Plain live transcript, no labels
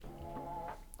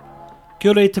Kia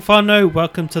ora te whānau,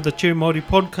 welcome to the True Māori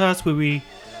podcast where we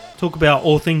talk about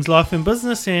all things life and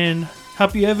business and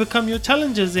help you overcome your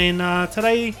challenges. And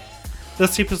today,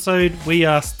 this episode, we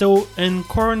are still in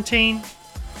quarantine.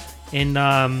 And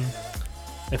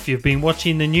if you've been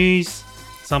watching the news,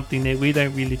 something that we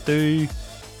don't really do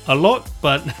a lot,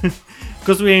 but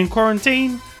because we're in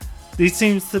quarantine, there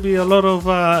seems to be a lot of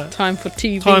time for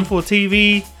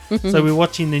TV. So we're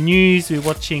watching the news, we're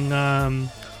watching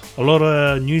a lot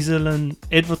of New Zealand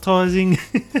advertising,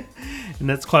 and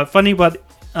that's quite funny. But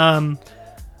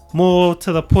more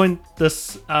to the point,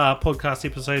 this podcast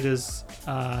episode is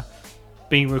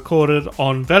being recorded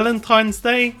on Valentine's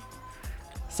Day.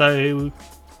 So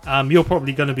you're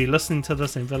probably going to be listening to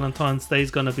this, and Valentine's Day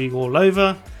is going to be all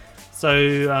over.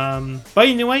 So, but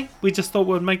anyway, we just thought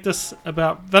we'd make this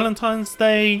about Valentine's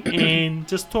Day and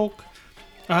just talk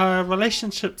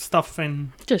relationship stuff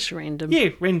and just random. Yeah,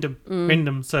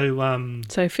 random. So,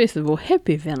 so first of all,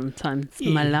 happy Valentine's,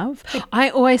 my love.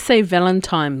 I always say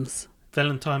Valentine's.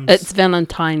 It's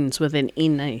Valentine's with an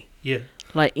N-A. Yeah.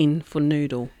 Like N for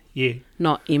noodle. Yeah.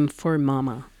 Not M for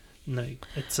mama. No,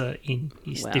 it's a N.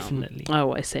 Yes, well, definitely. I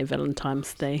always say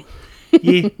Valentine's Day.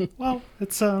 Yeah. Well,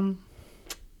 it's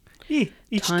each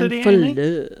time to their for own,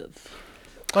 love.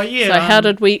 But yeah. So how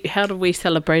did we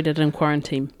celebrate it in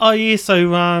quarantine? Oh yeah,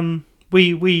 so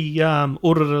we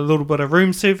ordered a little bit of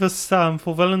room service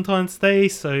for Valentine's Day.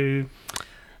 So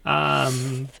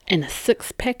and a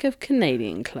 6-pack of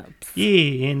Canadian clubs.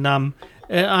 Yeah,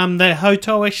 and the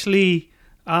hotel actually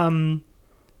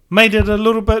made it a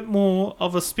little bit more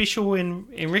of a special and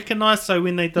recognised. So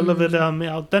when they delivered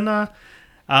our dinner,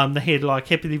 they had like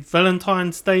Happy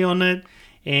Valentine's Day on it.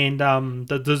 And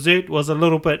the dessert was a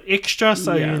little bit extra,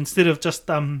 so instead of just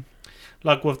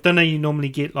like with dinner, you normally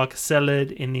get like a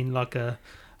salad and then like a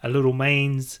little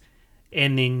mains,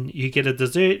 and then you get a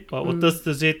dessert. But with this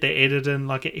dessert, they added in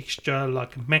like an extra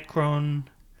like macaron.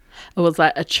 It was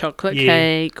like a chocolate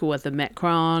cake with a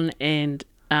macaron and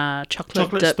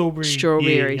chocolate dipped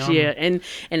strawberries. And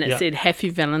it said Happy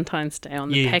Valentine's Day on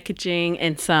the packaging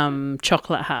and some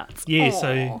chocolate hearts. Yeah, Aww.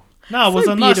 so. No, it was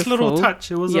a nice little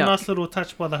touch. It was a nice little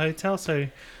touch by the hotel, so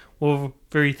we're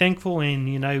very thankful.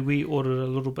 And we ordered a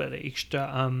little bit of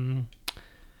extra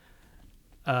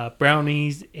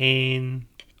brownies and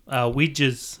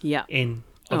wedges. Yeah, and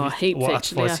heaps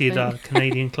actually. I said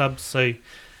Canadian clubs. So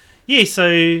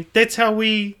so that's how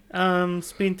we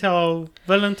spent our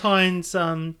Valentine's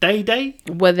Day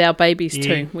with our babies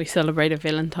too. We celebrated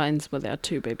Valentine's with our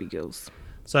 2 baby girls.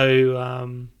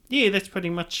 So. Yeah, that's pretty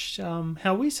much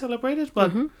how we celebrated.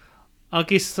 But I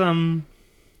guess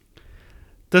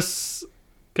this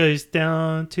goes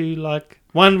down to like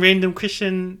one random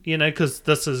question, because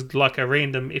this is like a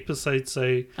random episode.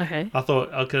 So I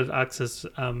thought I could ask this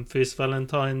first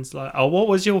Valentine's. What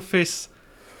was your first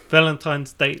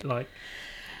Valentine's date like?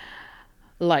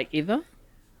 Like ever?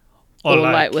 Or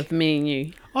like with me and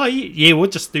you? Oh, yeah, we'll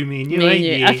just do me and you. Me and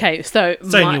you. Yeah. Okay, so...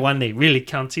 It's only one that really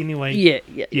counts anyway.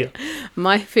 Yeah.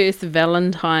 My first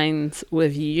Valentine's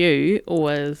with you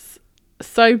was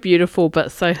so beautiful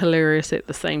but so hilarious at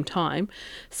the same time.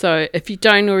 So if you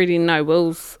don't already know,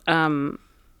 Will's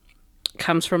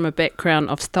comes from a background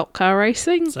of stock car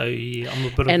racing. So yeah, I'm a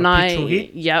bit of a petrol head.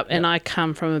 Yep, and I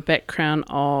come from a background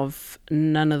of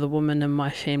none of the women in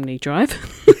my family drive.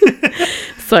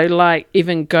 So like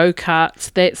even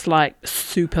go-karts, that's like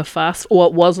super fast, or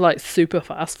it was like super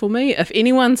fast for me. If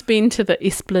anyone's been to the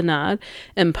Esplanade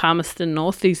in Palmerston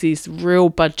North, there's these real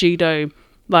budgeto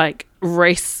like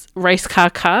race car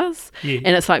cars, and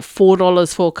it's like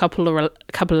 $4 for a couple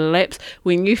of laps.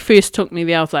 When you first took me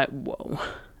there, I was like, whoa,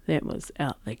 that was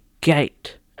out the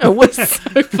gate. It was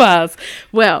so fast.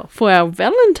 Well, for our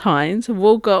Valentine's,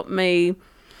 Will got me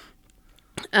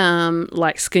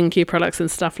like skincare products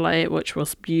and stuff like that, which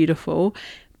was beautiful,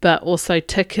 but also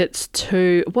tickets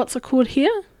to what's it called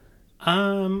here?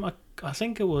 I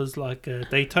think it was like a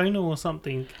Daytona or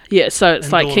something. Yeah, so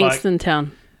it's like Kingston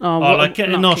Town. Like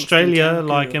in Australia,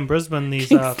 like in Brisbane,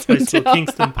 there's a place called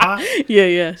Kingston Park.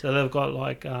 Yeah. So they've got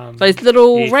like those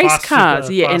little race cars,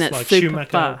 and it's like super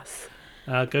Schumacher, fast.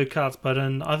 Go-karts, but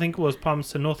I think it was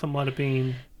Palmerston North. It might have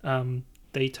been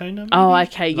Daytona. Maybe? Oh,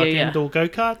 okay, like indoor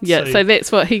go-karts. Yeah, so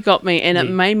that's what he got me, and it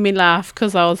made me laugh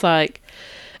because I was like,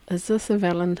 is this a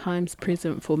Valentine's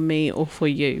present for me or for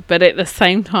you? But at the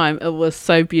same time, it was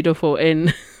so beautiful,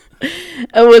 and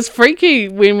it was freaky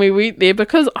when we went there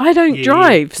because I don't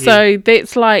drive. So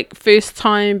that's like first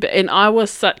time, and I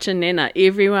was such a nana.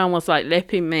 Everyone was like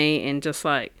lapping me and just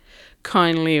like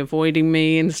kindly avoiding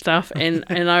me and stuff. And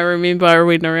I remember I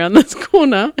went around this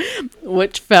corner,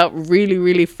 which felt really,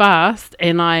 really fast.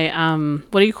 And I,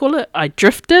 what do you call it? I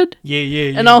drifted.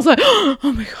 Yeah. And I was like, oh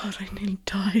my God, I nearly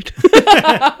died.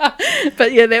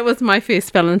 But yeah, that was my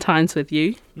first Valentine's with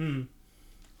you.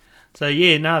 So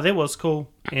yeah, no, that was cool.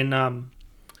 And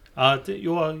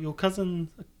your cousin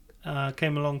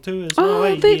came along too as well. Oh,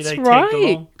 eh? that's they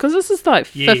right. Because this is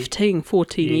like Yeah. 15,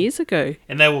 14 Yeah. years ago.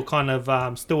 And they were kind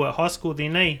of still at high school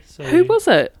then, eh? So Who was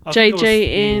it? I think it was JJ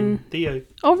me and... Theo.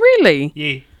 Oh, really?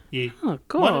 Yeah. Oh,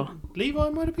 God. Levi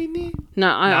might have been there. No,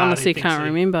 I Nah, honestly don't think can't so.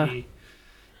 remember.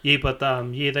 Yeah, but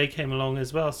they came along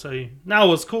as well. So no, it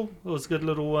was cool. It was a good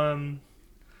little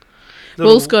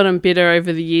Will's gotten better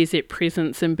over the years at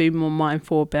presents and been more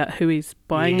mindful about who he's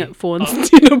buying Yeah. it for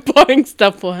instead of buying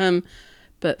stuff for him,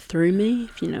 but through me,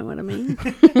 if you know what I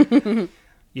mean.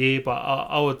 Yeah, but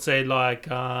I would say like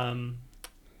I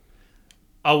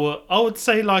would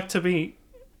say like, to be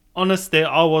honest, that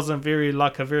I wasn't very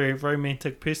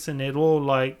romantic person at all.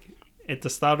 Like at the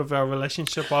start of our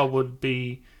relationship, I would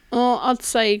be. Oh, I'd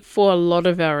say for a lot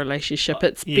of our relationship,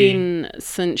 it's Yeah. been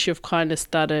since you've kind of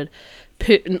started.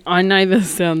 I know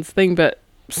this sounds thing, but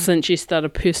since you started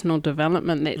personal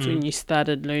development, that's when you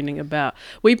started learning about.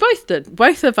 We both did.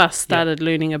 Both of us started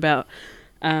learning about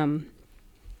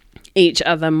each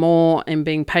other more and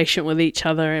being patient with each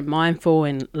other and mindful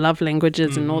and love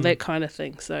languages and all that kind of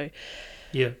thing. So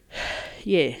Yeah.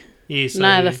 yeah. Yeah. So,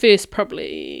 No, the first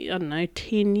probably, I don't know,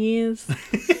 10 years.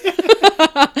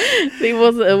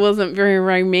 It wasn't very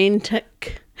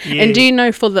romantic. yeah. And do you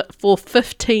know for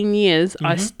 15 years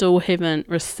I still haven't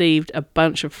received a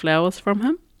bunch of flowers from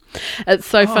him? It's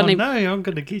so funny. No, I'm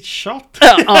gonna get shot.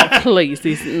 Oh, please.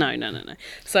 No.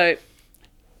 So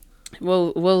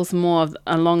Will's more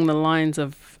along the lines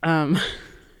of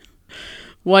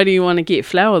why do you want to get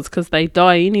flowers? Because they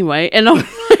die anyway. And I'm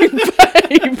like,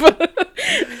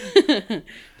 babe.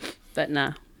 But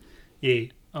nah. Yeah,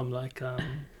 I'm like,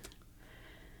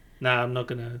 nah, I'm not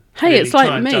gonna. Hey, really it's like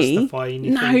try and me. justify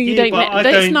anything. No, you Yeah, don't. but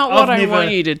That's not what I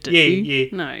want you to do. Yeah.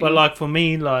 No. But like for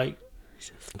me, like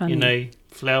It's funny. you know,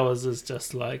 flowers is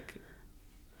just like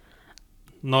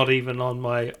not even on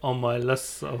my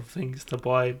list of things to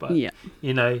buy. But Yeah.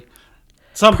 you know,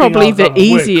 something Probably I've the gotta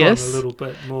work on easiest. a little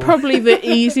bit more. Probably the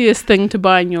easiest thing to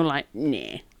buy, and you're like,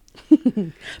 nah.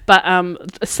 But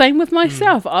same with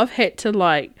myself. I've had to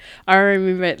like. I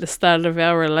remember at the start of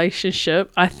our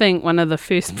relationship, I think one of the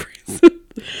first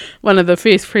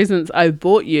presents I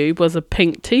bought you was a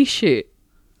pink T-shirt.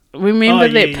 Remember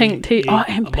that pink T? Yeah,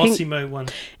 Oh, and a pink Mossimo one.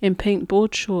 and pink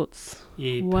board shorts.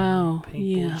 Yeah. Wow, Pink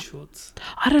yeah. board shorts.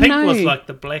 I don't Pink know. was like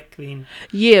the black then.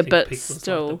 Yeah, I think but pink was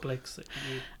still. like the black. So,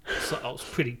 yeah. So I was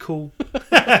pretty cool.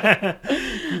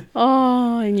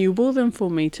 Oh, and you wore them for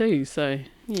me too. So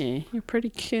yeah, you're pretty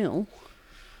cool.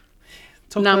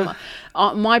 No,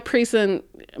 my present,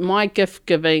 my gift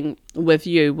giving with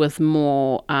you was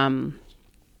more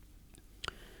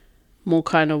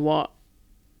kind of what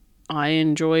I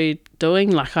enjoyed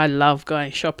doing. Like I love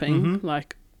going shopping.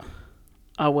 Like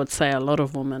I would say a lot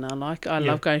of women are like, I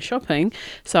love going shopping.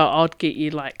 So I'd get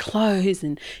you like clothes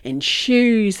and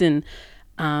shoes and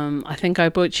I think I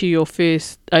bought you your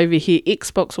first over here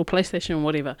Xbox or PlayStation or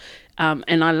whatever.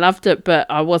 And I loved it, but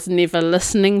I was never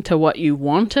listening to what you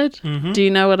wanted. Do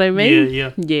you know what I mean?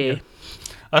 Yeah.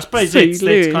 I suppose So you that's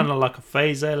learn. kind of like a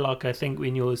phase there. Like I think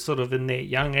when you're sort of in that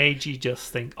young age, you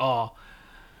just think, oh,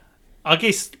 I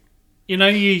guess, you know,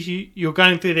 you're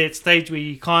going through that stage where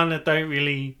you kind of don't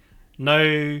really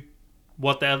know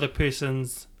what the other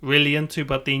person's really into,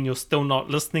 but then you're still not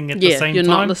listening at the same time. You're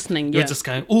not listening. You're just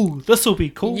going, oh, this will be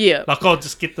cool. Yeah. Like I'll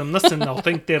just get them this and they'll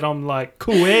think that I'm like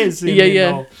cool as. And Yeah, then yeah.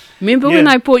 I'll- Remember Yeah. when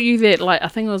I bought you that, like, I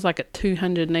think it was like a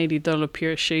 $280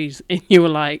 pair of shoes, and you were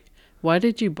like, why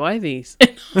did you buy these?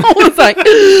 And I was like,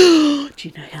 do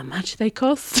you know how much they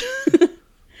cost?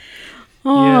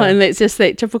 Yeah. And that's just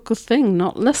that typical thing,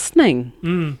 not listening.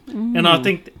 And I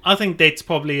think that's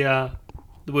probably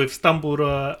we've stumbled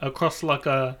across like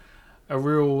a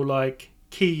real like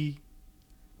key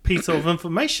piece of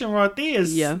information right there.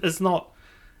 Is not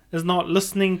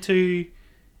listening to,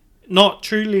 not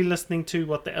truly listening to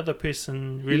what the other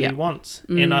person really wants.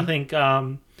 And I think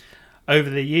over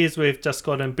the years we've just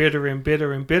gotten better and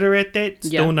better and better at that.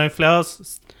 Still no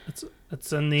flowers.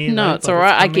 It's in there. No, though, it's but all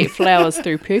right. I coming. get flowers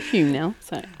through perfume now.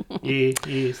 So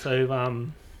Yeah. So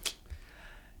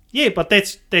but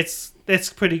that's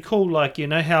pretty cool. Like, you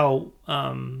know how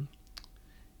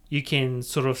you can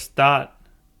sort of start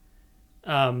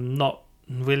not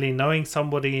really knowing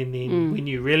somebody, and then when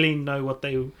you really know what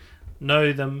they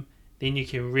know them, then you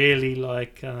can really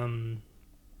like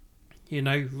you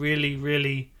know, really,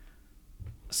 really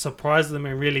surprise them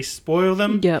and really spoil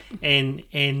them. Yep. And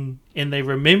they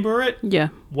remember it Yeah.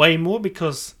 way more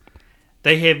because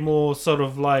they have more sort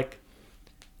of like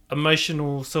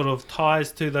emotional sort of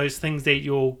ties to those things that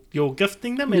you're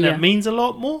gifting them, and Yeah. it means a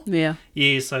lot more. Yeah.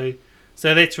 Yeah, so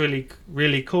that's really,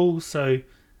 really cool. So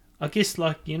I guess,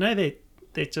 like, you know,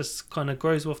 that just kind of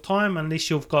grows with time, unless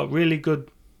you've got really good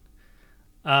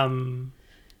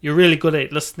you're really good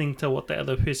at listening to what the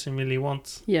other person really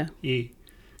wants. Yeah. Yeah.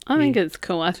 I think it's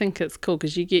cool. I think it's cool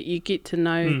because you get to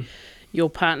know your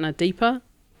partner deeper,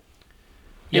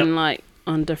 Yep. and like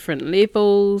on different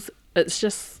levels.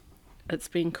 It's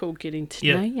been cool getting to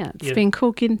Yeah. know you. It's Yeah. been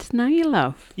cool getting to know you,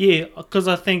 love. Yeah, because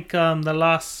I think the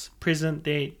last present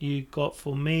that you got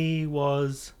for me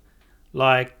was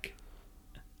like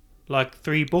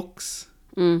 3 books.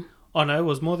 Mm. Oh no, it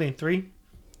was more than 3.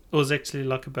 It was actually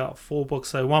like about 4 books.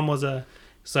 So one was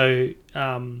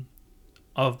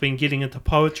I've been getting into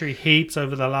poetry heaps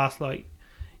over the last like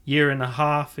year and a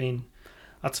half, and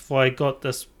that's why I got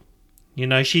this. You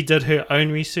know, she did her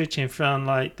own research and found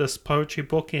like this poetry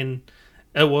book, and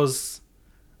it was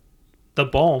the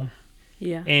bomb.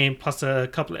 Yeah. And plus a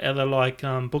couple of other like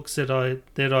books that I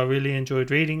really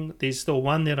enjoyed reading. There's still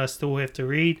one that I still have to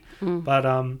read, but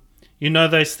you know,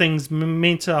 those things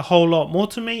meant a whole lot more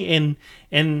to me,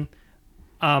 and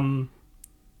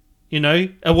you know,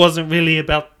 it wasn't really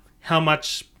about how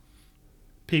much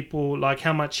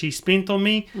she spent on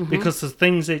me, because the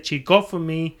things that she got for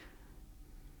me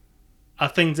are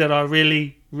things that I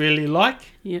really, really like.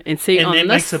 Yeah. And see, And on that this,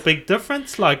 makes a big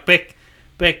difference. Like back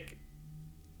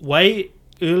way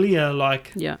earlier,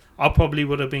 like yeah, I probably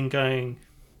would have been going,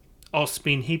 I'll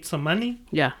spend heaps of money,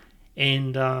 yeah,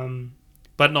 and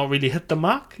but not really hit the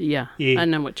mark. yeah, Yeah. I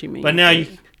know what you mean. But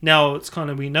now it's kind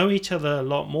of, we know each other a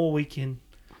lot more. We can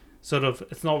sort of,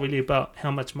 it's not really about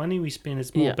how much money we spend.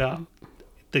 It's more Yeah. about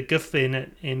the gift in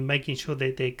it and making sure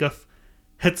that their gift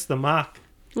hits the mark.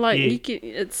 like yeah. you can,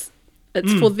 it's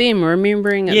for them.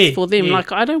 Remembering it's Yeah, for them. yeah.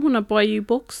 Like I don't want to buy you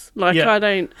books. Like Yeah. I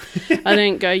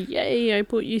don't go, yay, I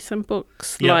bought you some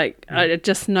books. Yeah. Like I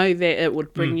just know that it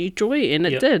would bring you joy, and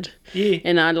it Yeah. did. Yeah.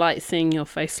 And I like seeing your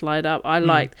face light up. I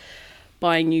like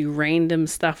buying you random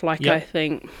stuff. Like Yep. I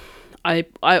think I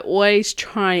always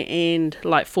try and,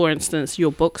 like, for instance,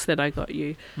 your books that I got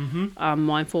you, I'm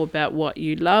mindful about what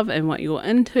you love and what you're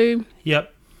into.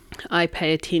 Yep. I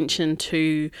pay attention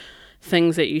to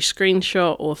things that you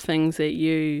screenshot or things that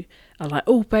you are like,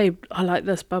 oh babe, I like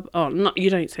this, bub. Oh, no,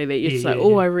 you don't say that. You're just Yeah, like, yeah, oh,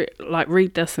 yeah. I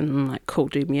read this, and I'm like, cool,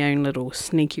 do my own little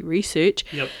sneaky research.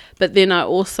 Yep. But then I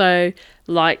also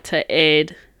like to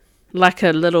add like a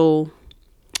little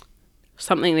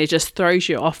something that just throws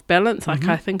you off balance. Like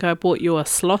I think I bought you a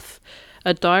sloth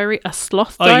diary.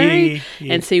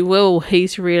 Yeah. And see, Will,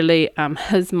 he's really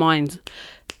his mind's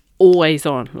always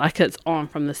on. Like it's on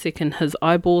from the second his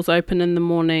eyeballs open in the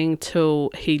morning till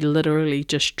he literally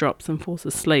just drops and falls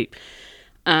asleep.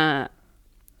 And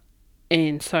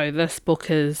so this book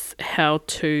is how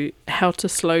to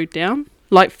slow down.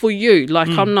 Like for you, like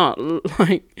I'm not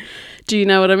like, do you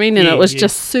know what I mean? And Yeah, it was yeah.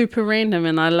 just super random,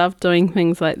 and I love doing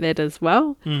things like that as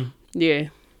well. Yeah.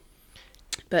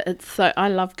 But I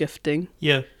love gifting.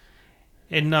 Yeah.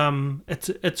 And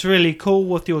it's really cool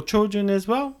with your children as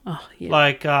well. Oh yeah.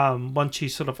 Like once you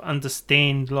sort of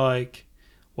understand like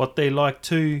what they like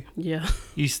too, Yeah.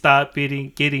 you start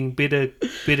getting better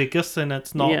gifts, and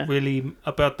it's not Yeah. really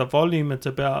about the volume. It's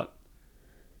about,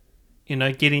 you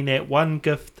know, getting that one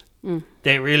gift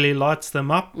that really lights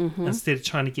them up, instead of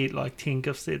trying to get like 10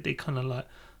 gifts that they're kind of like,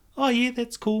 oh yeah,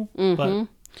 that's cool. But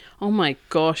Oh my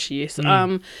gosh, yes.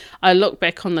 I look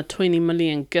back on the 20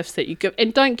 million gifts that you give,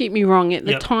 and don't get me wrong, at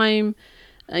the Yep. time,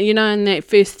 you know, in that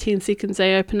first 10 seconds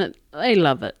they open it, they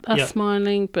love it. They're Yep.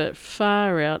 smiling, but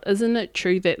far out. Isn't it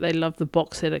true that they love the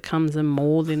box that it comes in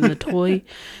more than the toy?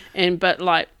 But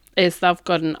like, as they've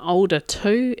gotten older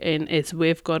too, and as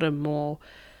we've gotten more,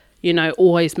 you know,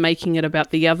 always making it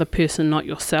about the other person, not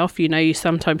yourself. You know,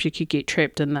 sometimes you could get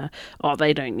trapped in the, oh,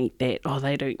 they don't need that. Oh,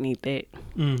 they don't need that.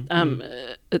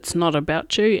 It's not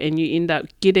about you, and you end up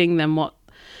getting them what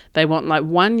they want. Like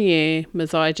 1 year,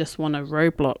 Messiah just won a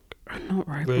Roblox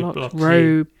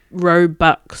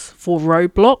for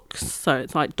Roblox. So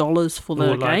it's like dollars for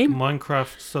the or like game.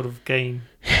 Minecraft sort of game.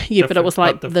 Yeah, but it was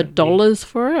like the different, dollars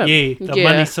for it. Yeah, the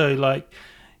money. So like,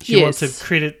 she wants Yes. to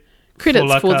credit credits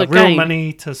like for the real game.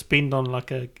 money to spend on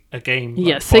like a game.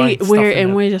 Yeah, like see, buying stuff we're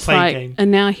in a we're just play like, game.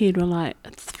 in our head, we're like,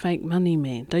 it's fake money,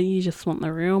 man. Don't you just want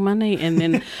the real money? And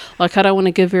then, like, I don't want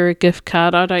to give her a gift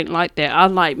card. I don't like that. I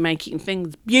like making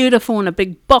things beautiful in a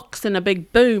big box and a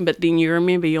big boom. But then you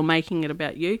remember you're making it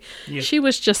about you. Yeah. She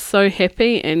was just so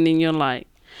happy, and then you're like,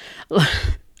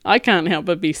 I can't help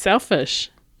but be selfish.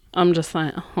 I'm just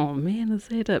like, oh man, is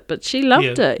that it? But she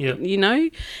loved Yeah, it, yeah. you know?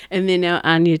 And then our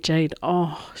Anya Jade,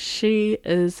 oh, she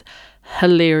is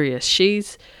hilarious.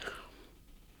 She's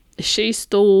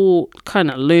still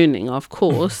kind of learning, of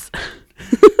course,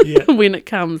 Yeah. when it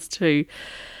comes to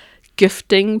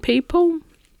gifting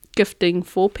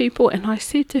for people. And I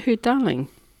said to her, darling,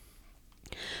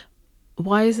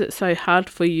 why is it so hard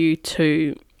for you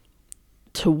to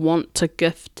want to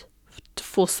gift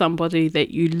for somebody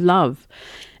that you love?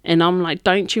 And I'm like,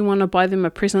 don't you want to buy them a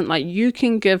present? Like, you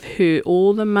can give her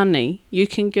all the money, you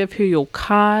can give her your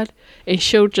card, and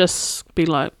she'll just be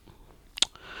like,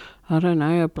 I don't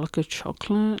know, a block of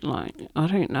chocolate, like, I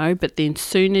don't know. But then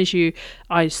soon as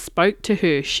I spoke to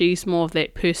her, she's more of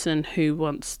that person who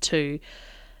wants to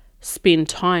spend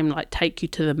time, like take you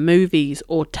to the movies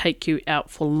or take you out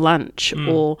for lunch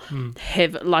or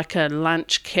have like a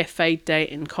lunch cafe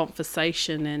date and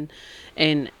conversation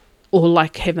and or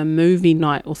like have a movie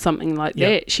night or something like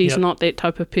that. She's not that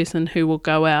type of person who will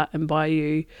go out and buy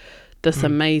you this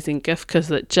amazing gift because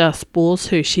it just bores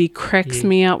her. She cracks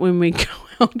me out when we go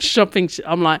out shopping.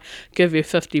 I'm like, give her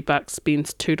 $50,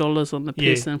 spends $2 on the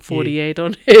person, 48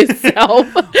 on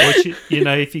herself. Or she,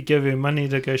 if you give her money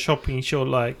to go shopping, she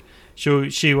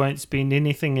won't spend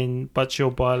anything, but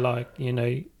she'll buy like,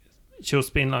 she'll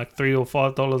spend like $3 or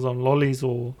 $5 on lollies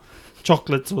or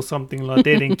chocolates or something like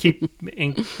that, and keep, save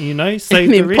and the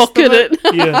then rest pocket of it.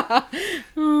 it.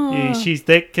 Yeah, she's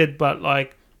that kid. But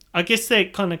like, I guess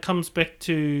that kind of comes back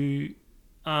to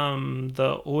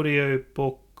the audio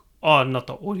book. Oh, not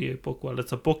the audio book. Well,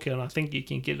 it's a book, and I think you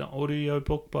can get an audio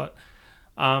book. But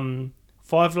 5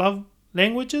 Love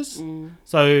Languages.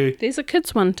 So there's a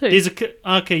kids one too. there's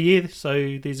a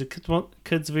So there's a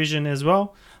kids version as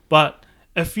well. But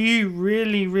if you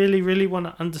really, really, really want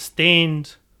to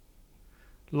understand,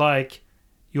 like,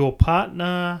 your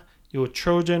partner, your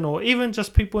children, or even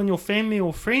just people in your family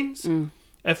or friends,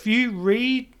 if you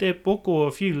read that book or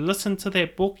if you listen to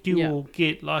that book, you will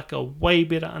get like a way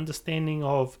better understanding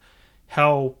of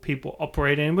how people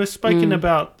operate. And we've spoken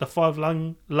about the 5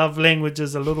 love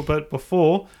languages a little bit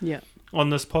before on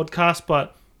this podcast,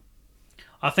 but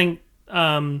I think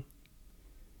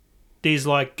there's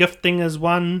like gifting is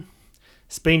one,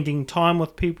 spending time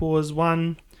with people is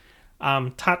one,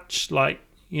 touch, like,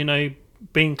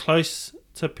 being close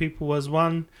to people is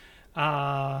one.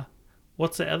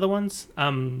 What's the other ones?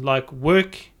 Like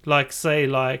work, like say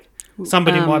like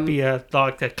somebody might be a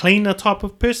cleaner type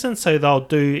of person, so they'll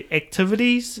do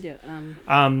activities.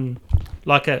 I've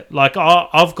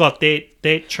got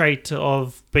that trait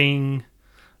of being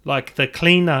like the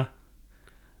cleaner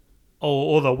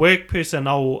or the work person.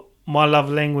 My love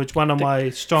language, one of my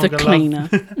stronger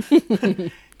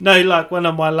No, like one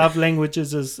of my love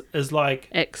languages is like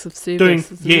acts of service.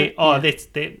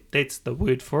 That's the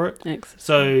word for it. Acts of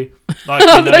so like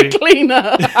the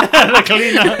cleaner. The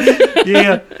cleaner.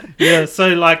 Yeah. So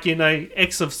like,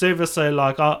 acts of service. So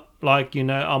like I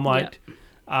might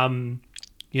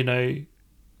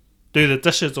do the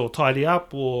dishes or tidy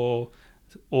up or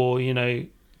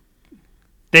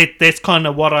that's kind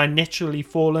of what I naturally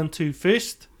fall into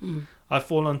first. I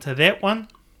fall into that one.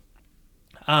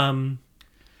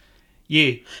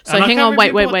 Yeah. So hang on,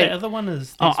 wait. The other one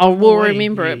is. I will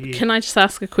remember it. Yeah. Can I just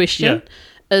ask a question?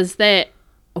 Yeah. Is that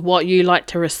what you like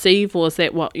to receive, or is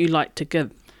that what you like to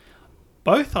give?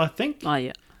 Both, I think. Oh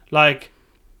yeah. Like,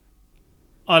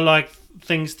 I like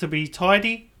things to be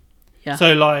tidy. Yeah.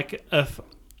 So like, if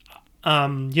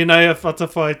if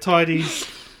Atapai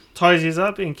tidies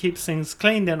up and keeps things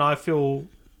clean, then I feel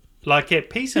like at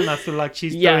peace, and I feel like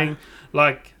she's doing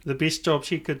like the best job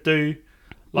she could do,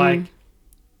 like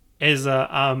as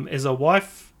a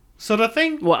wife sort of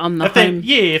thing. Well, I'm the home.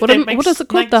 What is it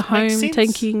called? The home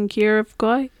taking care of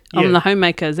guy. Yeah. I'm the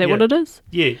homemaker. Is that what it is?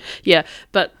 Yeah. Yeah,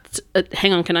 but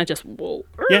hang on. Can I just? Whoa.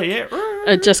 Yeah.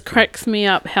 It just cracks me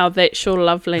up how that's your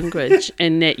love language,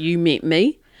 and that you met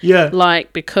me. Yeah.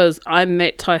 Like, because I'm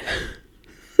that type.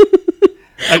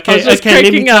 Okay. Let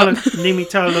me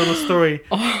tell a little story.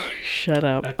 Oh, shut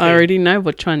up! Okay. I already know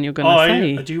which one you're gonna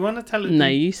say. Do you want to tell it? No,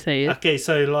 you say it. Okay,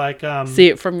 so like see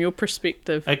it from your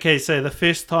perspective. Okay, so the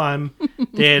first time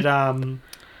that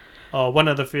one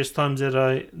of the first times that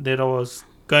I was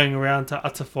going around to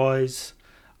Atawhai's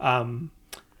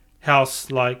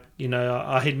house, like, you know,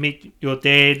 I had met your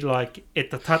dad, like,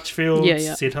 at the touch field,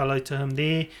 Yeah. said hello to him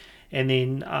there. And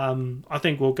then I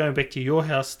think we're going back to your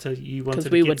house you wanted to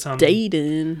we get were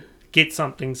dating. Get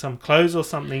something, some clothes or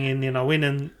something, and then I went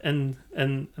in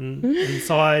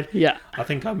inside. Yeah. I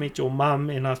think I met your mum,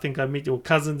 and I think I met your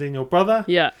cousins and your brother.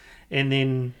 Yeah. And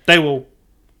then they were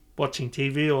watching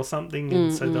TV or something,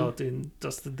 and so they were doing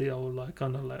just the old, like,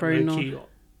 kind of like Very Reiki,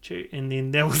 and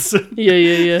then there was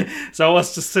Yeah. so I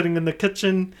was just sitting in the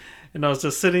kitchen, and I was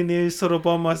just sitting there sort of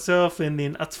by myself, and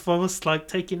then Atfa was like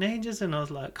taking ages, and I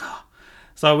was like, oh.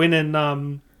 So I went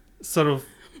and sort of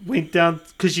went down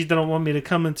because she didn't want me to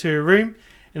come into her room,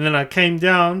 and then I came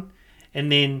down,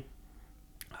 and then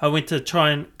I went to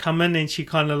try and come in, and she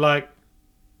kind of like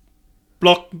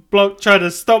tried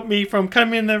to stop me from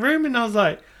coming in the room, and I was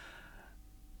like,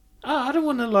 I don't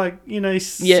want to, like, you know,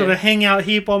 sort of hang out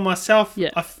here by myself.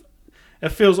 Yeah. It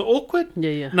feels awkward.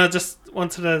 Yeah. And I just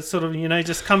wanted to sort of, you know,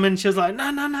 just come in. She was like,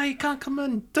 no, you can't come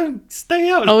in. Don't stay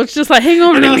out. I was just like, hang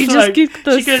on, let me just get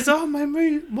this. She goes, oh,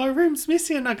 my room's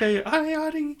messy. And I go,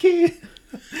 I didn't care.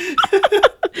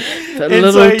 But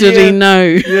little did he know.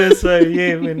 Yeah, so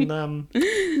yeah, when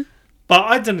but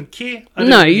I didn't care.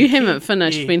 You haven't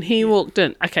finished when he walked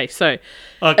in. Okay, so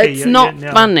it's not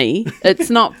funny. It's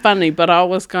not funny, but I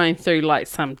was going through like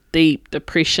some deep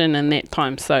depression in that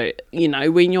time. So, you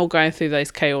know, when you're going through those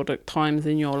chaotic times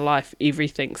in your life,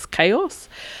 everything's chaos.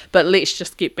 But let's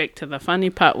just get back to the funny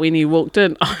part. When he walked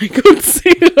in, I could see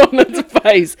it on his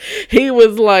face. He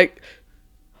was like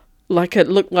it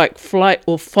looked like flight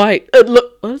or fight.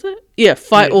 What was it? Yeah,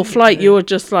 fight or flight. Yeah. You were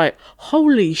just like,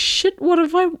 holy shit, what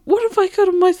have I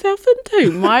gotten myself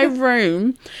into? My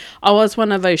room, I was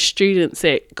one of those students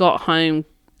that got home,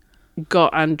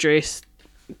 got undressed,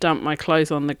 dumped my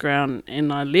clothes on the ground,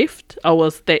 and I left. I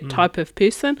was that type of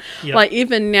person. Yep. Like,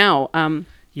 even now,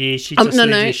 yeah, she just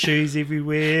leaves your shoes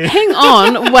everywhere. Hang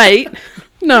on, wait.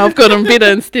 No, I've got them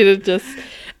better. Instead of just,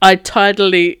 I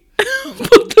tidily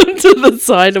put them to the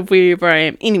side of wherever I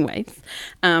am. Anyways,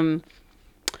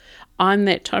 I'm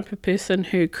that type of person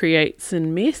who creates a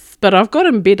mess, but I've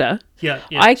gotten better. Yeah,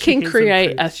 I can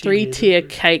create a 3-tier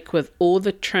cake with all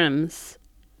the trims,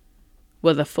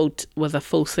 with a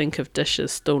full sink of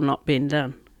dishes still not been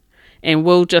done. And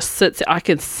we'll just sit there. I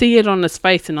can see it on his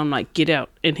face, and I'm like, get out.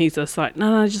 And he's just like,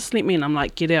 no, just let me in. I'm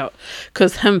like, get out.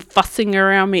 Because him fussing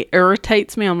around me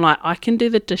irritates me. I'm like, I can do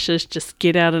the dishes. Just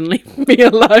get out and leave me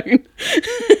alone.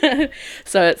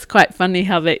 So it's quite funny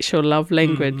how that's your love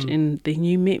language. Mm-hmm. And then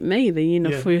you met me. The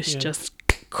universe just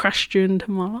crushed you into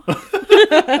my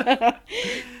life.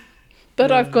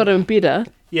 But I've gotten better.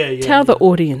 Yeah. Tell the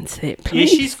audience that,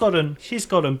 please. Yeah, she's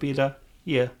gotten better.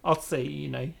 Yeah, I'll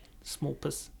say, small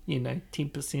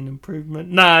 10% improvement.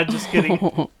 Nah, just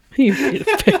kidding. You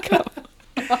better pick up.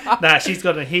 Nah, she's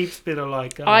got a heaps better,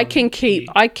 like... I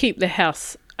keep the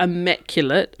house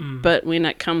immaculate, but when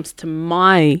it comes to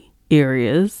my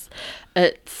areas,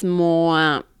 it's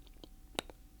more...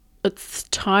 it's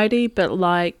tidy, but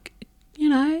like,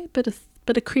 bit of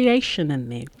creation in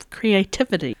there.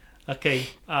 Creativity. Okay,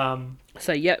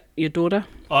 So, yep, your daughter.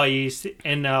 Oh, yes,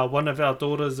 and one of our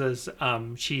daughters is,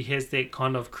 she has that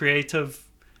kind of creative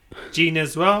gene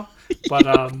as well,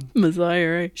 but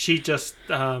Messiah. she just,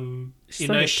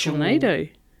 tornado.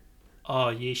 Oh,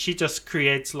 yeah, she just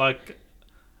creates like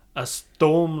a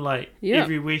storm, like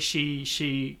everywhere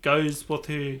she goes with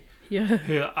her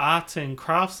art and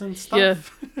crafts and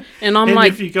stuff. Yeah, and I'm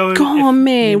like,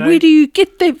 man, where do you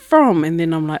get that from? And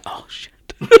then I'm like, oh, shit.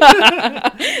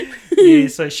 Yeah,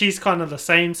 so she's kind of the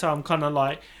same, so I'm kind of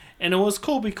like, and it was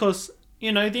cool because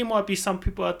there might be some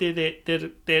people out there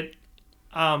that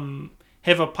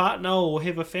have a partner or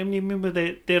have a family member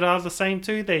that are the same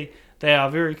too. They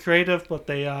are very creative, but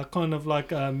they are kind of like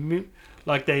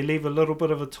they leave a little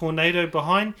bit of a tornado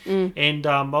behind. And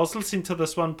I was listening to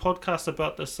this one podcast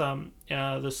about this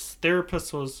this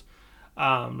therapist was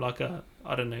like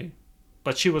I don't know,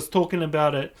 but she was talking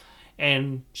about it.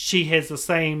 And she has the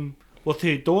same with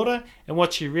her daughter. And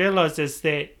what she realised is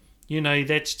that,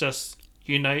 that's just,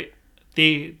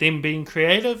 them being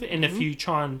creative. And if you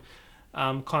try and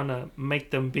kind of make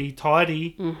them be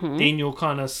tidy, then you're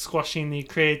kind of squashing their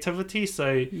creativity.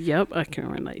 So yep, I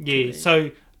can relate to that. So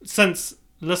since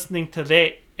listening to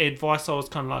that advice, I was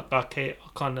kind of like, okay,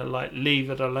 I'll kind of like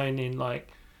leave it alone and like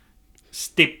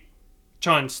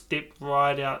try and step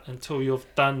right out until you're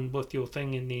done with your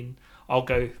thing. And then I'll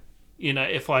go...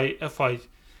 if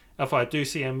I do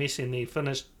see a mess and they're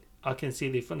finished, I can see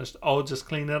they're finished, I'll just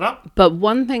clean it up. But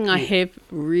one thing I have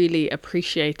really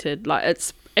appreciated, like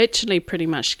it's actually pretty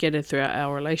much scattered throughout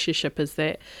our relationship, is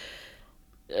that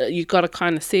you got to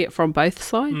kind of see it from both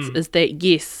sides. Is that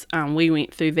yes, we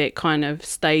went through that kind of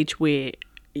stage where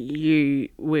you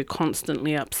were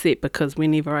constantly upset because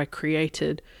whenever I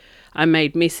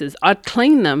made messes. I'd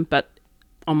clean them, but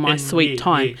on my sweet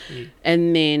time. Yeah.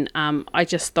 And then I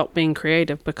just stopped being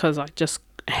creative because I just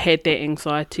had that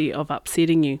anxiety of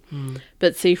upsetting you.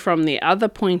 But see, from the other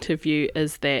point of view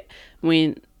is that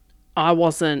when I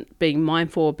wasn't being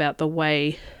mindful about the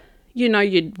way,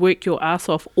 you'd work your ass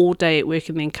off all day at work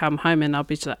and then come home and I'll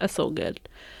be just like, it's all good.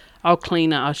 I'll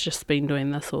clean it. I've just been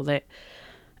doing this or that.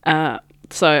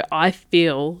 So I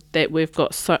feel that we've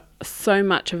got so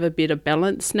much of a better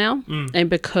balance now. And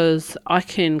because I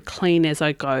can clean as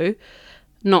I go,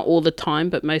 not all the time,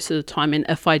 but most of the time. And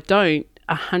if I don't,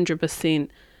 100%,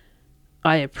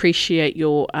 I appreciate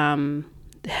your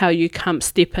how you come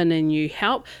step in and you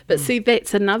help. But see,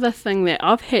 that's another thing that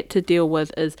I've had to deal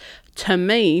with is, to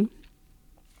me,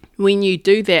 when you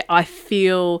do that, I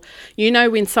feel,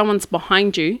 when someone's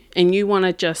behind you and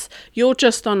you're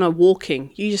just on a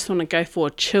walking, you just want to go for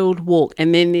a chilled walk,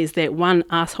 and then there's that one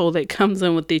asshole that comes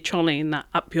in with their trolley and they're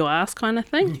up your ass kind of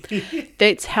thing.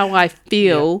 That's how I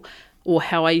feel, or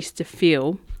how I used to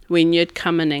feel when you'd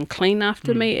come in and clean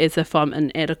after me as if I'm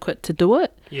inadequate to do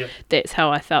it. Yeah. That's how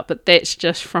I felt, but that's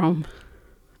just from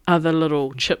other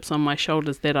little chips on my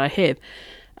shoulders that I have.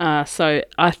 So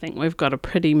I think we've got a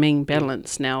pretty mean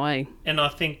balance now, eh? And I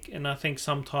think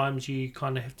sometimes you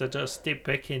kind of have to just step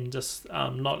back and just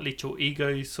not let your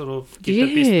ego sort of get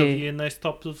the best of you in those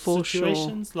types of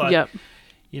situations. Sure. Like,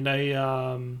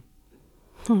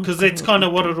 because that's kind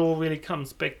of what it all really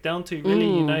comes back down to,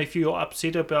 really. If you're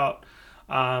upset about,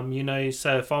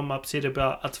 so if I'm upset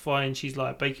about Atawhai and she's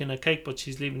like baking a cake but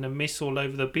she's leaving a mess all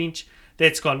over the bench,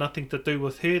 that's got nothing to do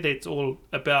with her. That's all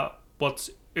about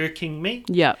what's irking me,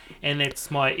 and it's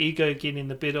my ego getting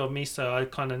the better of me, so I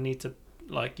kind of need to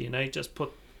just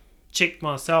check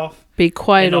myself, be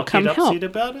quiet and or not come get help upset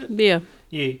about it.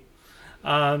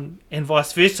 And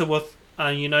vice versa with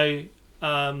I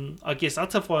guess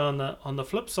Atawhai on the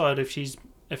flip side, if she's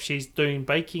doing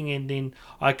baking and then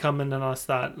I come in and I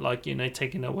start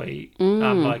taking away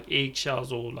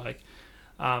eggshells or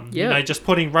just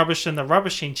putting rubbish in the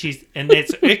rubbish, and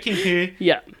that's irking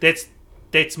her.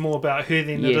 That's more about her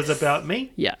than it is about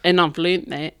me. Yeah, and I've learnt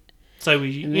that. So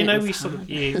we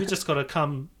just got to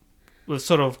come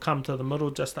to the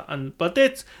middle, but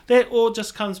that all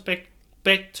just comes back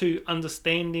to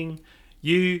understanding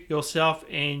yourself,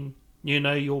 and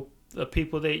the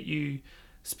people that you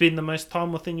spend the most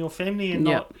time with in your family,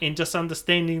 and just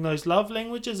understanding those love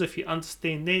languages. If you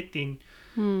understand that, then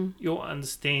you'll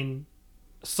understand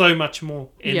so much more,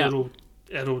 and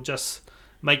it'll just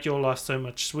make your life so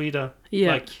much sweeter,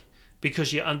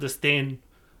 because you understand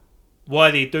why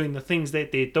they're doing the things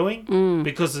that they're doing.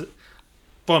 Because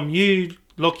from you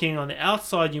looking on the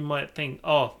outside, you might think,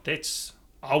 oh,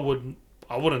 I wouldn't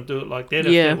do it like that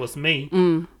if that was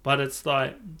me. But it's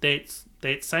like that's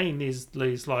saying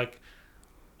there's like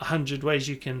 100 ways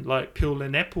you can peel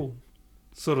an apple,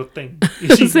 sort of thing.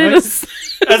 It's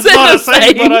not a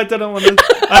saying, but I didn't want to.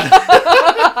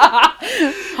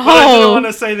 I didn't want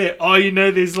to say that.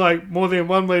 There's more than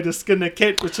one way to skin a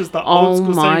cat, which is the old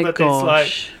school saying. But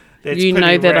that's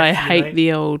that I hate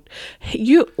the old.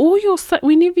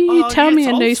 Whenever you tell me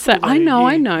a new saying, I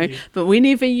know. But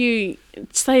whenever you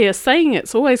say a saying,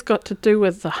 it's always got to do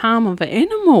with the harm of an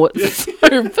animal. It's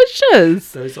so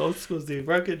vicious. Those old schools, they're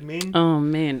rugged, man. Oh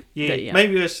man. Yeah.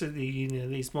 Maybe I should.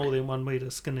 There's more than one way to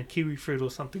skin a kiwi fruit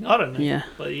or something. I don't know. Yeah.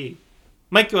 But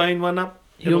make your own one up.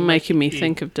 You're making me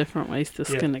think of different ways to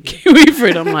skin a kiwi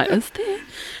fruit. I'm like, is there?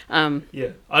 I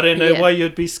don't know why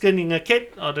you'd be skinning a cat.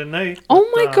 I don't know. Oh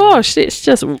my gosh, it's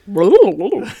just.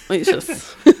 It's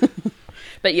just.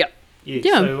 But yeah.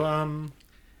 So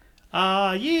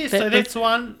so that's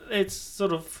one. It's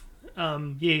sort of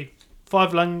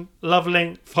five love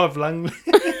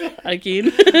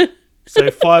again. So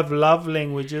 5 love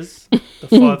languages. The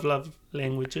 5 love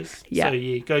languages. Yeah.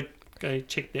 So go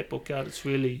check that book out.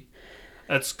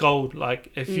 It's gold. Like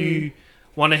if you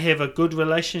want to have a good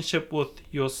relationship with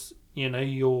your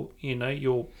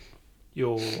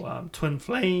twin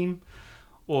flame,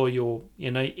 or your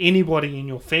anybody in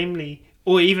your family,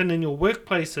 or even in your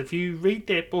workplace, if you read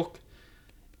that book,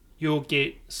 you'll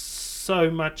get so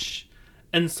much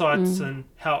insights in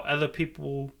how other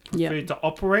people prefer to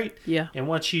operate. And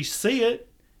once you see it,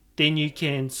 then you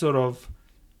can sort of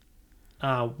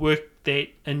work that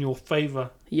in your favor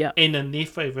and in their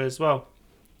favor as well.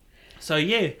 So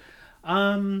do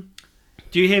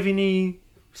you have any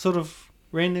sort of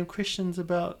random questions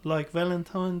about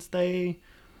Valentine's Day?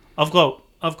 I've got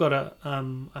a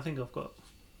I think I've got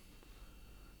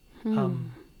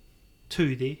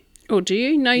two there. Oh, do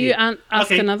you? No, you Yeah.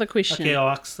 ask Okay. another question. Okay, I'll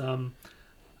ask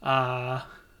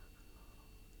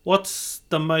what's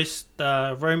the most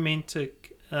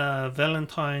romantic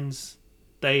Valentine's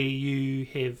Day you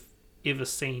have ever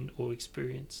seen or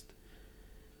experienced?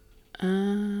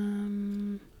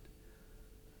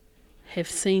 Have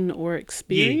seen or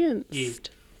experienced?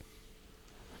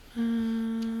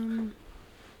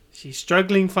 She's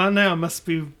struggling fun now. Must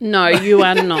be. No, you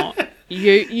are not.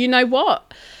 You know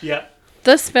what? Yeah.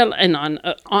 This fella, and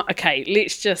okay,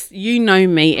 let's just, you know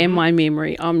me and my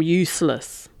memory. I'm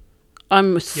useless.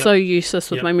 I'm so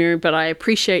useless with Yep. my memory, but I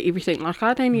appreciate everything. Like,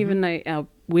 I don't even know our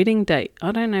wedding date.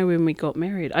 I don't know when we got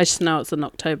married. I just know it's in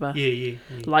October. Yeah.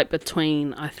 Like,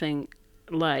 between, I think,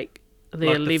 like, the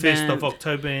Like 11th. the 1st of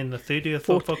October and the 30th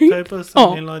of 14th? October,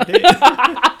 something like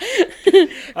that.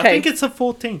 I think it's the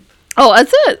 14th. Oh,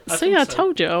 is it? I See, think I so.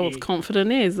 told you I was Yeah.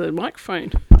 confident as a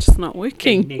microphone. Just not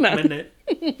working. Next minute.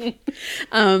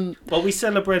 No. But we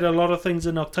celebrate a lot of things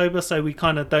in October, so we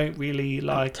kind of don't really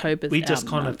like. October's we just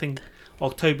our kind of month. think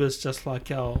October's just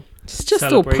like our. It's just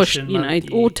all pushed, celebration you know,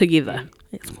 month, all yeah. together.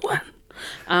 It's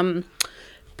one.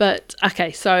 But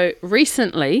okay, so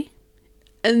recently,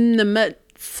 in the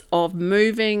midst of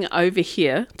moving over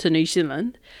here to New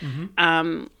Zealand,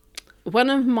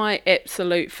 one of my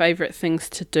absolute favourite things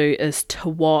to do is to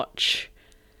watch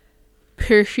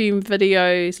perfume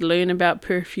videos, learn about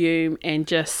perfume, and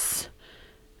just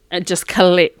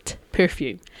collect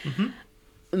perfume.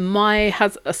 My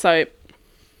husband, so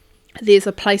there's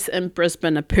a place in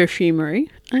Brisbane, a perfumery.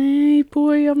 Hey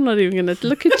boy, I'm not even gonna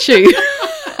look at you.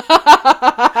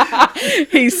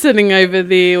 He's sitting over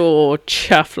there all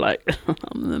chuffed like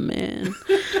I'm the man.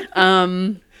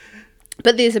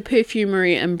 But there's a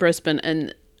perfumery in Brisbane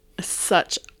in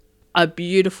such a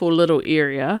beautiful little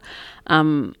area,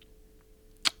 in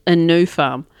New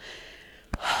Farm.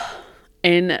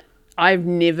 And I've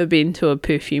never been to a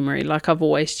perfumery. Like, I've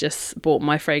always just bought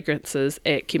my fragrances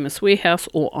at Chemist Warehouse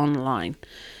or online.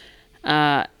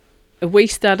 We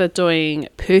started doing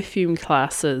perfume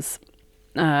classes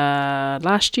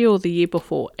last year or the year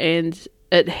before, and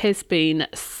it has been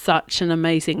such an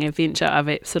amazing adventure. I've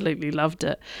absolutely loved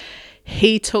it.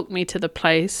 He took me to the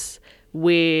place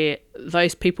where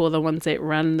those people are the ones that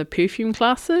run the perfume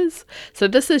classes. So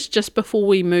this is just before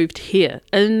we moved here,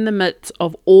 in the midst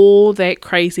of all that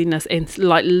craziness and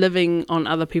like living on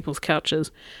other people's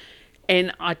couches.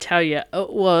 And I tell you, it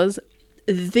was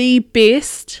the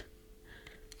best.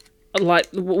 Like,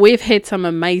 we've had some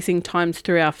amazing times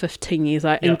through our 15 years,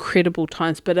 like incredible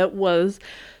times, but it was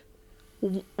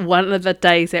one of the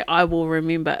days that I will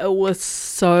remember. It was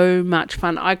so much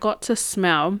fun. I got to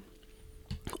smell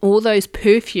all those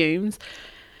perfumes.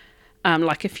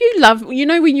 Like, if you love, you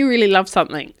know, when you really love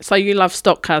something, so you love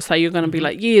stock cars, so you're going to be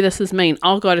like, yeah, this is mean.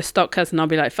 I'll go to stock cars and I'll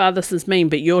be like, this is mean,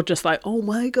 but you're just like, oh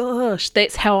my gosh.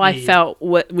 That's how I felt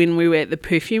when we were at the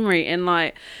perfumery. And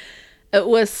like, it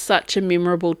was such a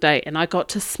memorable day, and I got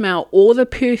to smell all the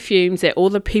perfumes that all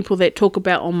the people that talk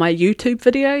about on my YouTube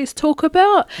videos talk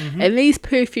about. And these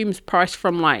perfumes priced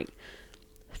from like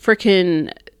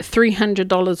freaking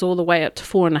 $300 all the way up to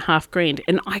 $4,500,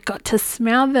 and I got to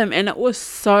smell them, and it was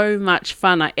so much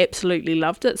fun. I absolutely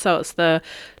loved it. So it's the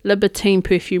Libertine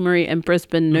Perfumery in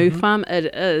Brisbane, New Farm.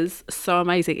 It is so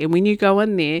amazing, and when you go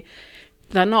in there,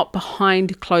 they're not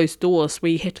behind closed doors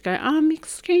where you have to go,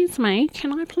 excuse me,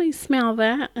 can I please smell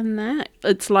that and that?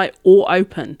 It's like all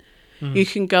open. You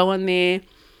can go in there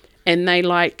and they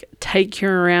like take you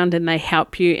around and they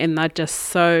help you, and they're just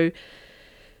so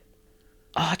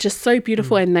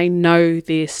beautiful, and they know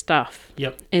their stuff.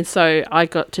 Yep. And so I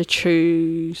got to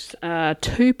choose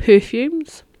 2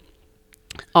 perfumes.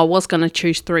 I was going to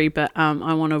choose 3, but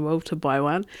I wanted Will to buy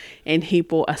one, and he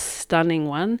bought a stunning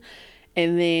one.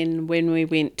 And then when we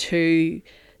went to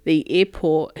the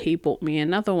airport, he bought me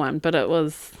another one. But it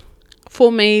was,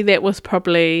 for me, that was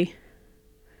probably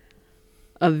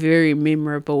a very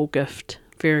memorable gift.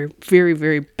 Very, very,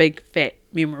 very big, fat,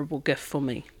 memorable gift for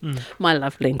me. My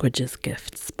love language is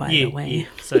gifts, by the way.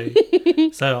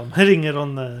 Yeah. So I'm hitting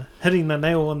the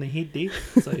nail on the head there.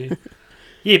 So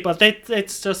yeah, but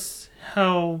that's just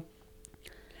how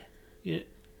you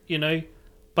know.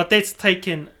 But that's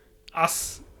taken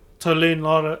us to learn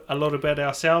a lot about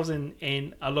ourselves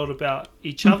and a lot about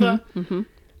each other.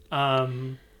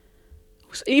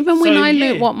 Even when I yeah.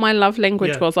 learnt what my love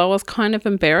language was, I was kind of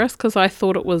embarrassed because I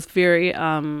thought it was very,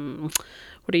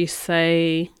 what do you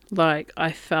say? Like,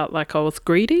 I felt like I was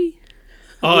greedy.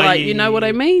 You know what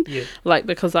I mean? Yeah. Like,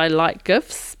 because I like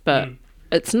gifts, but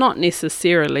it's not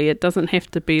necessarily, it doesn't have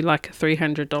to be like a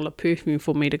 $300 perfume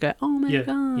for me to go, oh my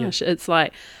gosh. Yeah. It's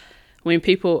like when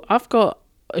people, I've got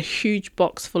a huge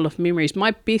box full of memories.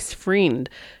 My best friend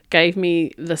gave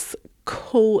me this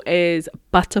cool as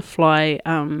butterfly,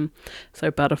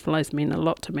 so butterflies mean a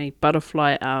lot to me,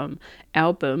 butterfly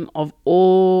album of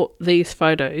all these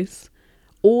photos,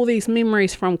 all these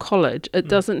memories from college. It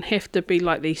doesn't have to be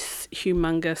like these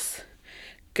humongous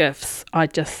gifts. I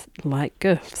just like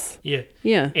gifts. Yeah.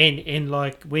 Yeah. And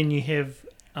like when you have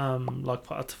like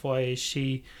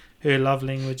Pa'atawhai, her love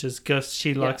language is gifts.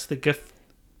 She likes to gift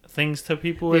things to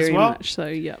people Very as well. much so,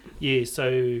 yeah. Yeah,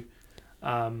 so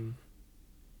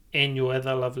and your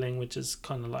other love language is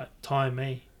kind of like time,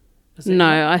 eh? Is that No,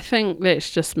 right? I think that's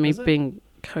just me Is it? being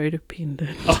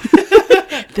codependent.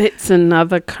 That's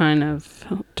another kind of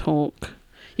talk.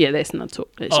 Yeah, that's not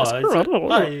talk. It's just. is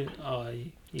it?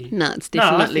 Yeah. No, it's No, I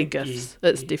definitely think, gifts. yeah,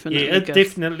 It's yeah. definitely Yeah, it gifts.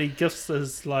 definitely gifts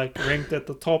is like ranked at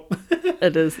the top.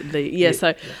 It is the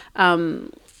So,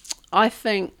 I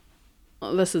think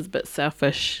this is a bit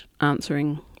selfish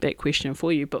answering that question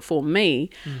for you, but for me,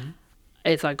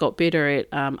 as I got better at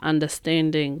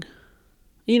understanding,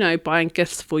 buying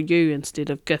gifts for you instead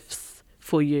of gifts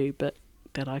for you, but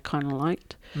that I kind of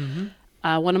liked.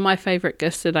 One of my favourite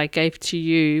gifts that I gave to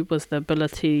you was the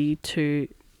ability to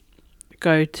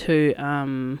go to,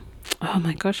 oh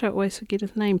my gosh, I always forget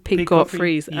his name, Pete Pete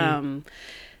Godfrey's, Godfrey,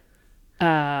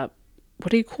 yeah. What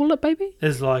do you call it, baby?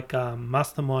 It's like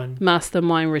mastermind.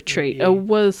 Mastermind retreat. Yeah. It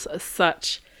was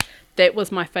that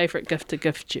was my favourite gift to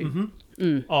gift you.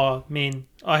 Oh man,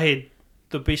 I had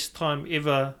the best time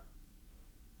ever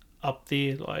up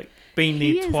there. Like been there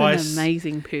He is twice. an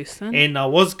amazing person. And I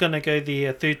was going to go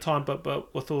there a third time, but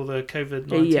with all the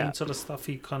COVID-19 sort of stuff,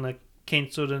 he kind of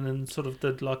cancelled it and sort of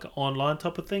did like an online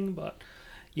type of thing. But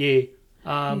yeah,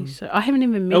 So I haven't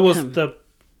even met it was him.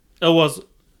 it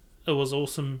was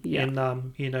awesome. Yeah.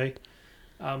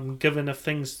 And given if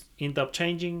things end up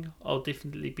changing, I'll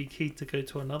definitely be keen to go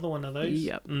to another one of those.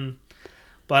 Yep.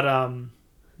 But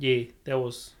yeah, that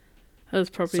was That was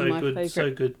probably so my good, favourite.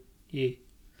 so good. Yeah.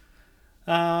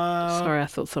 Sorry, I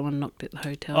thought someone knocked at the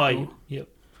hotel Oh, door. yep.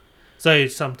 So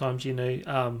sometimes,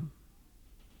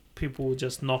 people will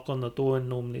just knock on the door, and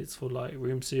normally it's for like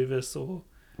room service, or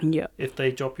Yeah. if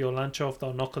they drop your lunch off,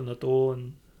 they'll knock on the door,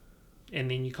 and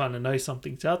then you kind of know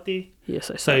something's out there. Yes,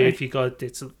 I So sorry. if you go,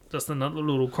 that's just another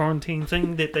little quarantine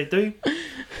thing that they do.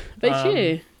 But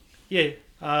yeah. Yeah.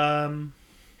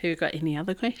 Have you got any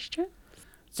other questions?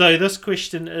 So this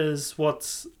question is,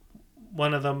 what's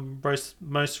one of the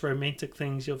most romantic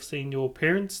things you've seen your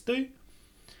parents do?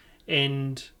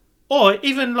 Or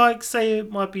even like, say it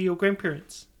might be your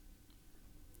grandparents.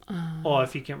 Or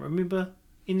if you can't remember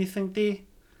anything there.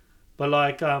 But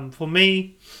like, for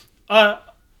me, I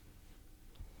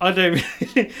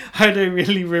don't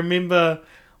really remember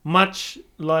much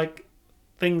like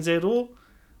things at all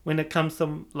when it comes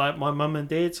to like my mum and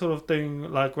dad sort of doing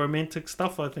like romantic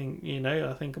stuff. I think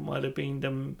it might have been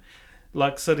them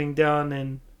like sitting down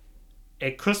and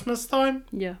at Christmas time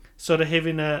Yeah. sort of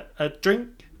having a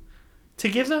drink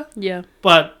together. Yeah.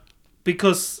 But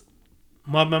because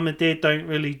my mum and dad didn't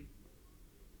really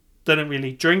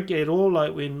drink at all,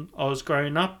 like when I was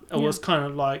growing up, it was kind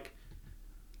of like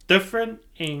different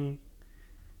and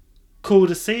cool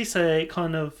to see, so it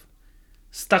kind of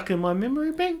stuck in my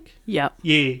memory bank. Yeah.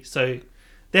 Yeah, so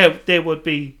that would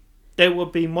be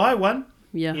my one.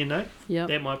 Yeah. Yeah.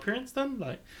 That my parents done.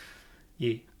 Like,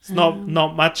 yeah, it's not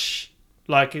much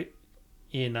like it.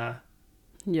 Yeah.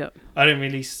 I don't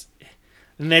really,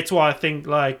 and that's why I think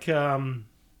like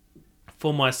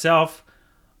for myself,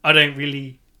 I don't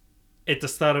really. At the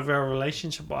start of our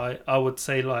relationship, I would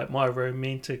say like my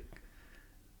romantic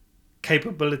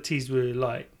capabilities were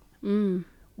like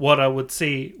what I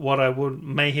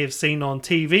may have seen on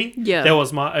TV. Yeah. That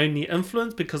was my only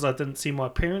influence because I didn't see my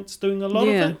parents doing a lot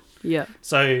of it. Yeah.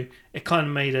 So it kind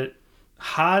of made it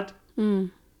hard.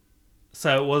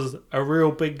 So it was a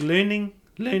real big learning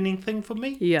thing for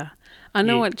me. Yeah. I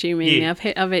know Yeah. what you mean. Yeah.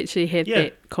 I've actually had Yeah.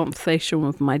 that conversation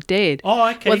with my dad. Oh,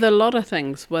 okay. With a lot of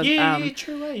things. With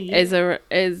true. Yeah.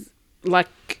 as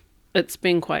like it's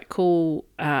been quite cool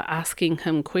asking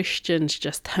him questions,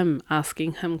 just him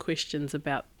asking him questions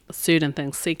about certain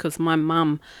things. See, because my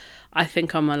mum, I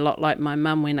think I'm a lot like my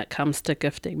mum when it comes to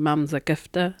gifting. Mum's a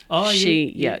gifter. Oh,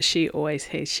 yeah. She always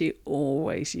has. She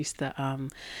always used to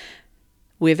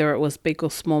whether it was big or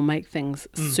small, make things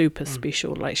super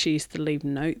special. Like she used to leave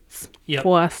notes Yep.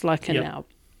 for us, like in Yep. our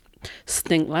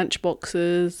stink lunch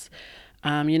boxes.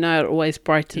 It always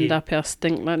brightened up our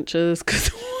stink lunches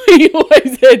because we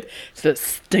always had the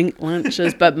stink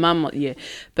lunches. But Mum,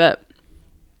 but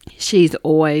she's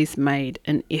always made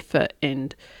an effort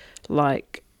and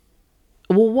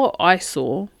what I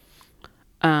saw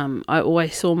I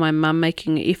always saw my mum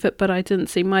making an effort, but I didn't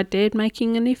see my dad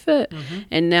making an effort.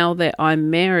 And now that I'm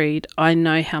married, I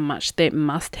know how much that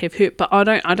must have hurt. But I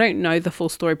don't know the full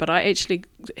story. But I actually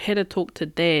had a talk to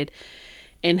Dad,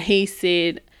 and he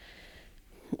said,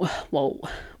 well,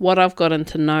 what I've gotten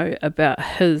to know about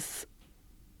his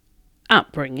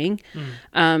upbringing,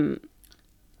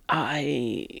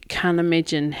 I can't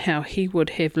imagine how he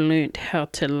would have learnt how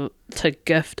to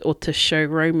gift or to show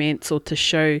romance or to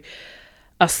show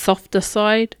a softer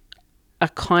side, a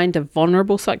kind of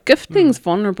vulnerable side. Gifting's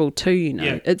vulnerable too, you know.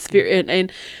 Yeah. It's very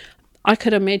and I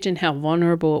could imagine how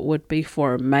vulnerable it would be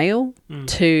for a male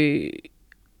to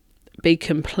be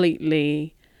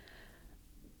completely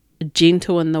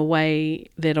gentle in the way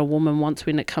that a woman wants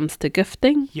when it comes to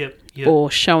gifting or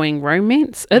showing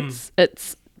romance.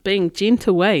 It's being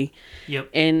gentle, eh?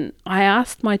 And I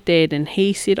asked my dad, and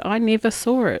he said, I never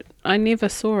saw it. I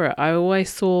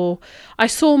saw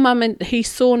Mum, and he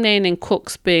saw Nan and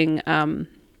Cooks being,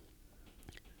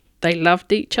 they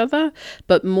loved each other,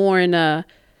 but more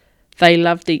they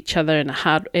loved each other in a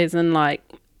hard, as in like,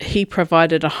 he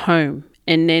provided a home,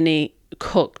 and Nanny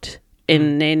cooked,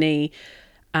 and Nanny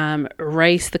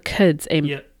raised the kids,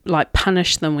 and like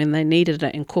punish them when they needed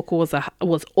it, and Cook was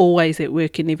always at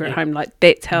work and never at home. Like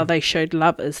that's how they showed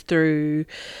love, is through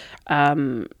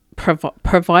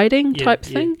providing type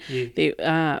thing.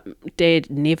 Dad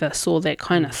never saw that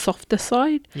kind of softer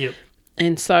side,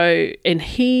 and so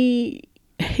he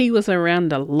was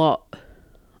around a lot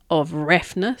of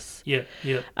roughness.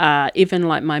 Even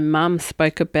like my mum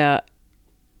spoke about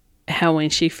how when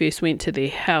she first went to their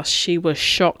house, she was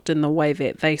shocked in the way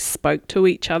that they spoke to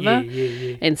each other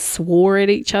and swore at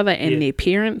each other and their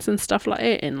parents and stuff like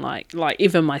that. And like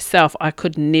even myself, I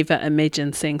could never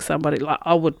imagine seeing somebody, like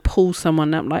I would pull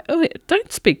someone up like, oh,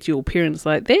 don't speak to your parents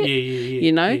like that,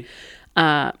 you know.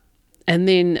 And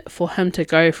then for him to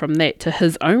go from that to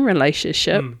his own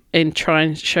relationship and try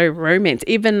and show romance,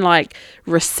 even like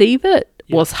receive it,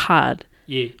 was hard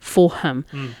for him.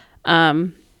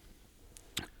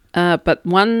 But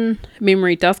one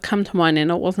memory does come to mind, and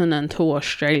it wasn't until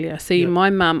Australia. See, my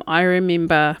mum, I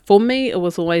remember, for me, it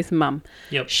was always mum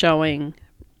showing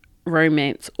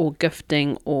romance or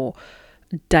gifting or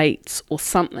dates or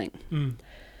something.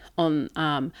 On,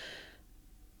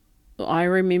 I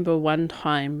remember one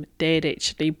time Dad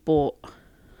actually bought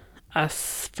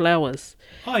us flowers.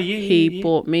 He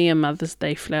bought me a Mother's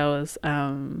Day flowers.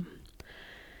 And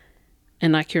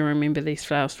I can remember these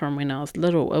flowers from when I was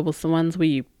little. It was the ones where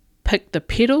you pick the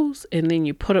petals and then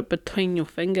you put it between your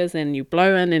fingers and you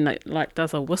blow in, and it like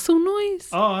does a whistle noise.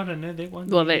 Oh, I don't know that one.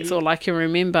 Well, that's all I can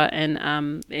remember.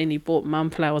 And he bought Mum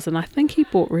flowers, and I think he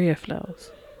bought Rhea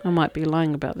flowers. I might be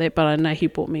lying about that, but I know he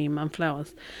bought me Mum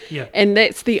flowers. And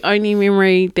that's the only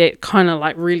memory that kind of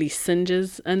like really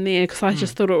singes in there, because I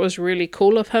just thought it was really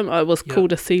cool of him. It was cool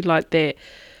to see like that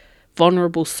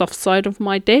vulnerable soft side of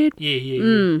my dad.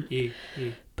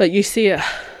 But you see it,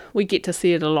 we get to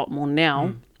see it a lot more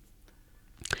now.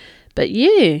 But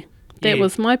that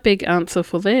was my big answer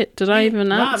for that. Did I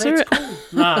even answer it? Cool.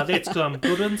 That's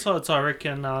good insights. I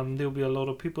reckon there'll be a lot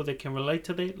of people that can relate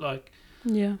to that. Like,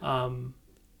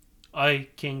 I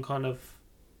can kind of,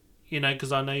 you know,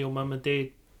 because I know your mum and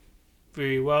dad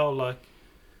very well. Like,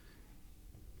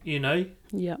 you know,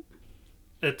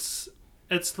 it's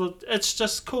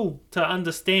just cool to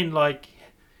understand, like,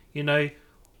 you know,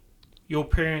 your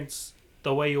parents,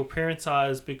 the way your parents are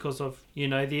is because of, you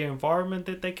know, the environment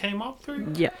that they came up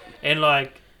through. And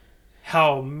like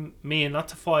how me and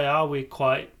Atawhai are, we're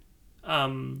quite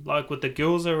like with the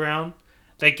girls around,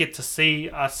 they get to see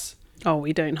us. Oh,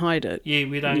 we don't hide it.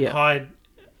 We don't hide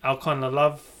our kind of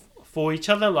love for each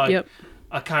other. Like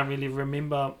I can't really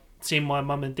remember seeing my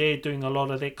mum and dad doing a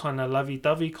lot of that kind of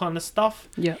lovey-dovey kind of stuff.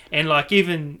 And like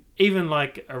even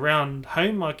like around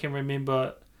home, I can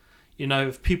remember, you know,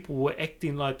 if people were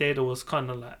acting like that, it was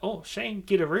kind of like, oh, Shane,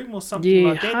 get a room or something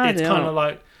like that. That's kind of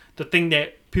like the thing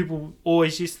that people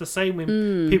always used to say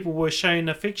when people were showing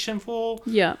affection for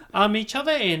each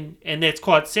other. And that's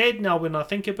quite sad now when I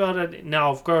think about it.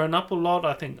 Now I've grown up a lot,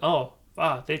 I think, oh,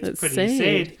 wow, that's pretty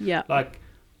sad. Like,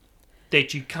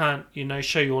 that you can't, you know,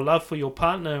 show your love for your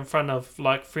partner in front of,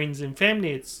 like, friends and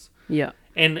family. It's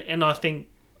And I think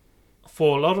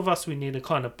for a lot of us, we need to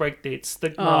kind of break that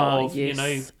stigma of, you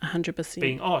know, 100%.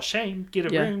 being, oh, Shane, get a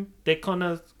room, that kind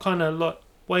of like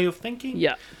way of thinking.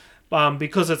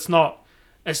 Because it's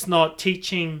not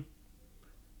teaching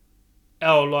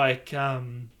our, like, our,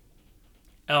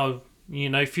 you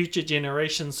know, future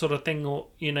generations sort of thing, or,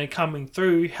 you know, coming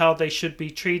through how they should be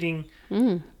treating,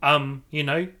 you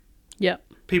know,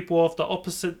 people of the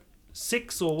opposite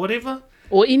sex or whatever.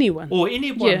 Or anyone. or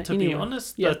anyone, Yeah, to be anyone.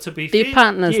 honest. Yeah. To be Their fair,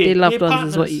 partners, their loved their ones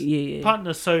is what partners, you.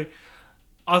 partners. So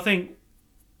I think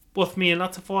with me and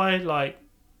Atawhai, like,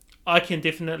 I can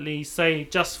definitely say,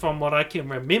 just from what I can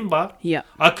remember, Yeah.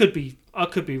 I could be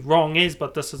wrong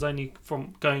but this is only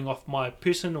from going off my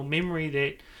personal memory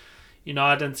that, you know,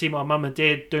 I didn't see my mum and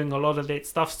dad doing a lot of that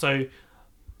stuff. So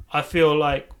I feel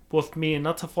like with me and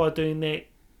Atawhai doing that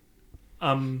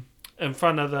in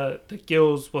front of the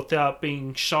girls without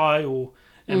being shy or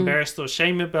embarrassed or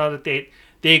ashamed about it, that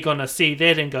they're gonna see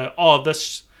that and go, oh,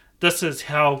 this is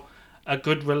how a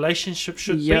good relationship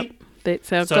should be.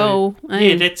 That's our goal.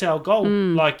 Yeah, that's our goal.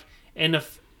 Like, and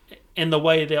if in the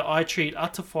way that I treat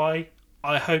Atawhai,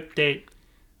 I hope that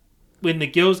when the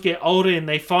girls get older and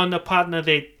they find a partner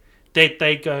that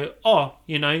they go, oh,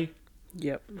 you know,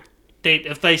 Yep. that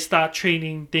if they start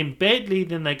treating them badly,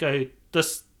 then they go,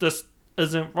 this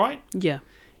isn't right, Yeah.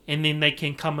 and then they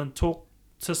can come and talk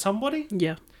to somebody.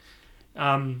 Yeah.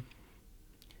 And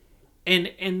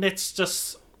that's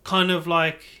just kind of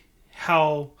like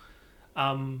how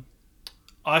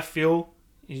I feel,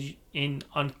 and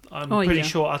I'm pretty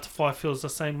sure Atawhai feels the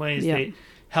same way, is that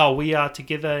how we are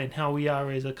together and how we are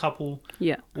as a couple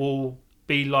will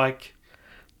be like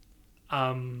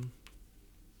a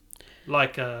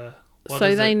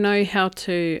so they know how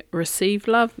to receive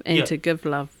love and to give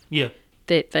love. Yeah.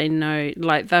 That they know,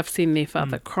 like, they've seen their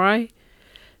father cry.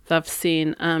 They've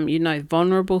seen,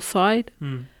 vulnerable side.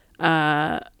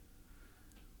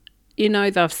 You know,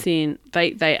 they've seen,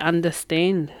 they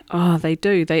understand. Oh, they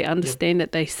do. They understand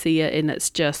that, they see it, and it's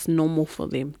just normal for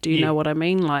them. Do you know what I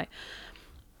mean? Like,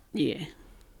 yeah.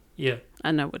 Yeah.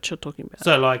 I know what you're talking about.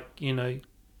 So, like, you know,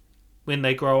 when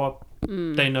they grow up,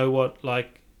 they know what,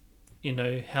 like, you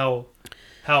know, how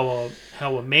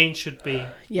a man should be,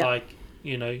 like,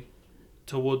 you know,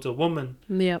 towards a woman.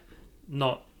 Yep.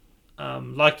 Not,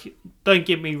 like, don't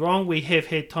get me wrong, we have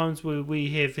had times where we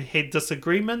have had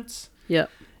disagreements. Yep.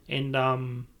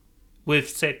 And we've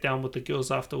sat down with the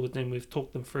girls afterwards and we've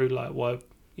talked them through, like, why,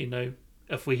 you know,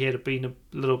 if we had been a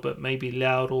little bit maybe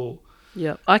loud or...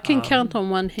 Yeah, I can count on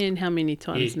one hand how many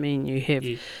times me and you have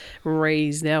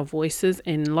raised our voices,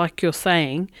 and like you're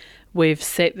saying, we've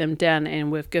sat them down and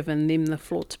we've given them the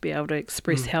floor to be able to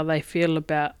express how they feel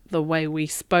about the way we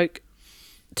spoke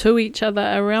to each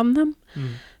other around them,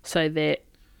 so that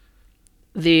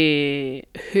their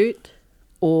hurt,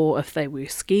 or if they were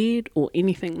scared or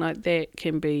anything like that,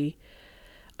 can be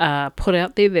put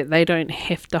out there, that they don't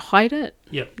have to hide it.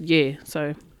 Yeah,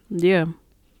 so, yeah.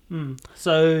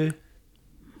 So,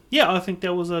 yeah, I think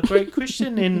that was a great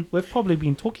question, and we've probably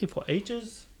been talking for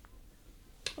ages.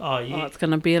 Oh, yeah. Oh, it's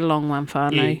going to be a long one,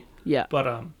 whānau. Yeah.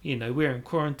 But, you know, we're in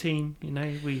quarantine, you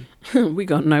know, we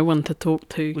got no one to talk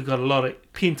to. We got a lot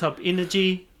of pent-up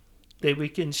energy that we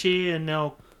can share in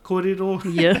our kōrero.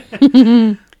 Yeah.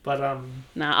 But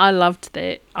no, I loved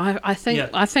that. I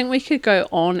think we could go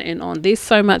on and on. There's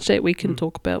so much that we can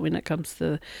talk about when it comes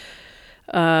to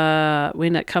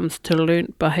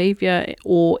learnt behaviour,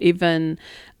 or even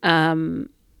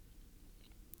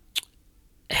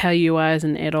how you are as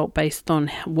an adult based on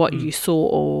what you saw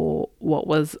or what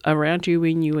was around you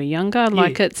when you were younger.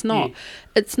 Like, it's not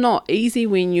easy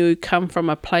when you come from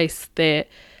a place that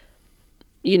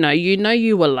you know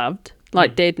you were loved.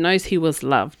 Like, Dad knows he was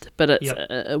loved, but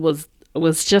it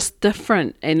was just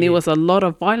different, and there was a lot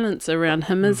of violence around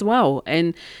him as well.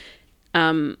 And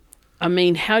I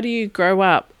mean, how do you grow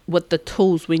up with the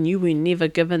tools when you were never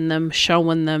given them,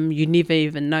 shown them, you never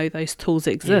even know those tools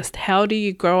exist? How do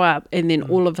you grow up and then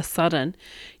all of a sudden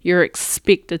you're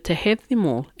expected to have them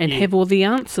all and have all the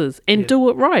answers and do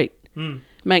it right?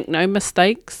 Make no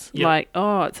mistakes. Like,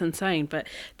 oh, it's insane. But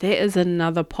that is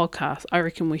another podcast. I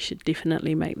reckon we should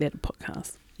definitely make that a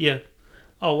podcast. Yeah.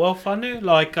 Oh, well, whānau.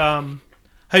 Like,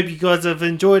 hope you guys have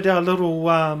enjoyed our little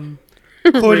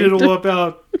kōrero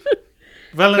about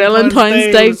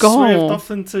Valentine's Day gone off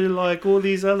into, like, all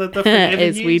these other different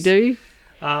avenues. As we do.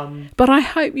 But I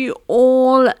hope you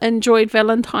all enjoyed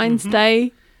Valentine's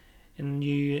Day. And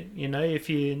you know,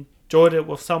 if you enjoyed it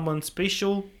with someone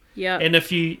special... Yeah. And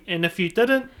if you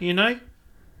didn't, you know,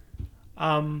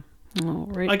 I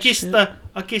guess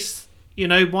you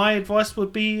know, my advice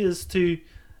would be is to,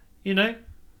 you know,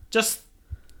 just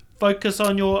focus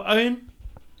on your own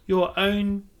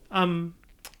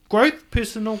growth,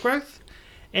 personal growth,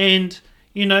 and,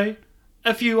 you know,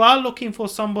 if you are looking for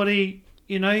somebody,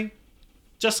 you know,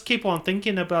 just keep on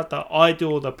thinking about the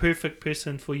ideal, the perfect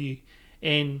person for you.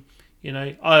 And, you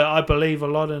know, I believe a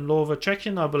lot in law of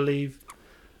attraction. I believe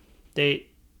that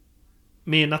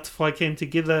me and Atawhai came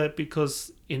together because,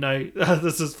 you know,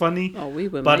 this is funny. Oh, we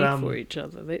were made for each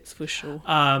other, that's for sure.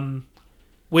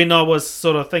 when I was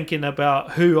sort of thinking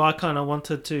about who I kind of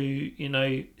wanted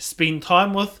to, spend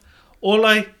time with, all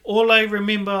I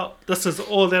remember, this is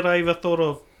all that I ever thought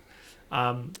of.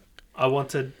 I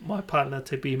wanted my partner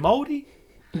to be Māori.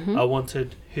 Mm-hmm. I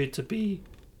wanted her to be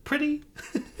pretty,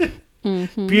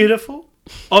 Mm-hmm. beautiful.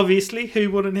 Obviously,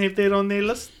 who wouldn't have that on their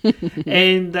list?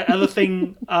 And the other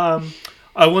thing, I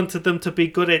wanted them to be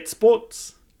good at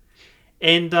sports.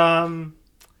 And and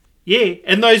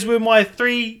those were my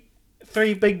three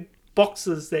big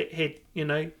boxes that had,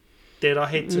 that I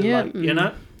had to Yeah, like,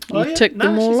 You ticked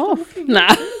them all she's off. good-looking.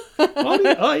 Nah.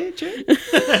 Oh yeah, true.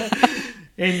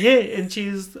 and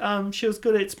she was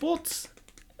good at sports,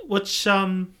 which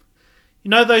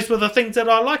those were the things that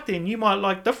I liked. And you might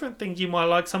like different things. You might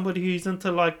like somebody who's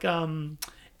into like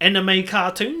anime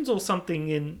cartoons or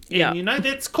something, and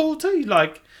that's cool too.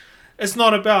 Like, it's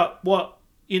not about what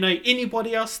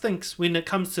anybody else thinks when it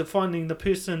comes to finding the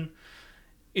person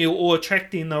or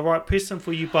attracting the right person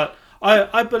for you. But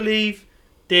I believe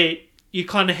that you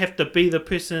kind of have to be the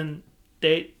person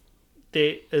that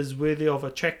is worthy of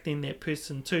attracting that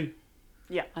person too.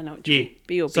 Yeah, I know what you mean.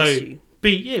 Be your best So you.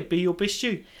 be your best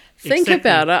you. Think Exactly.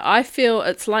 about it. I feel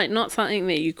it's like not something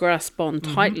that you grasp on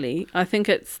tightly. I think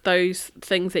it's those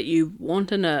things that you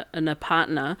want in a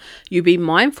partner. You be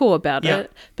mindful about Yeah.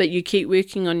 it, but you keep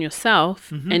working on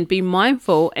yourself and be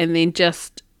mindful, and then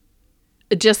just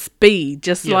be,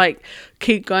 Yeah. like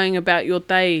keep going about your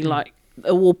day. Like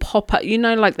it will pop up.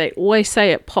 Like they always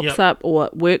say, it pops Yep. up or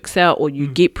it works out, or you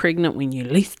get pregnant when you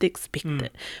least expect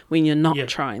it, when you're not Yep.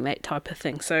 trying, that type of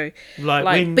thing. So Like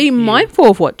like when- be yeah. mindful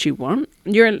of what you want.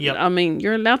 Yep.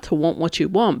 You're allowed to want what you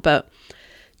want, but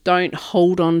don't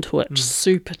hold on to it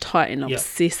super tight and Yep.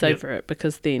 obsess Yep. over it,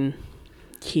 because then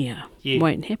Yeah.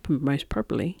 won't happen most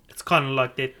probably. It's kind of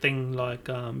like that thing, like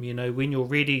when you're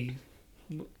ready,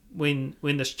 when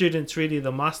the student's ready,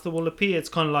 the master will appear. It's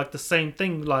kind of like the same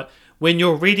thing. Like when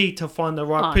you're ready to find the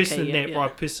right Okay, person, yeah, that yeah.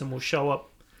 right person will show up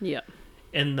Yeah.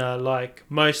 in the like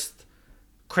most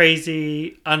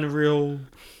crazy, unreal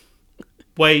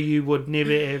way you would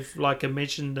never have like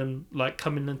imagined them like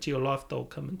coming into your life. They'll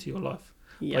come into your life.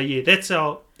 Yeah. But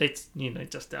that's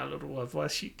just our little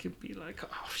advice. You could be like,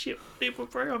 oh shit, whatever,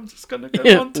 bro, I'm just gonna go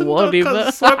on Tinder Whatever.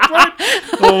 'cause swipe right,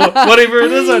 or whatever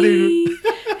it is. I do.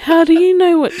 How do you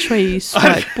know which way you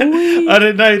swipe, boy? I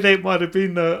don't know. That might have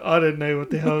been I don't know what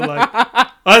the hell. Like,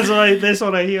 that's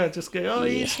what I hear. I just go, oh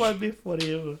yeah, swipe left,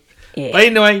 whatever. Yeah. But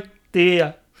anyway,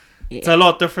 it's Yeah. a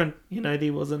lot different.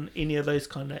 There wasn't any of those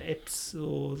kind of apps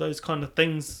or those kind of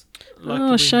things. Like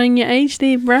Oh, showing your age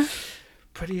there, bruh.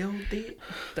 pretty old there.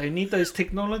 Don't need those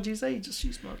technologies. Just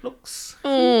use my looks.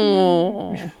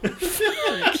 Oh,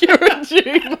 you're a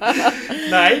Jew.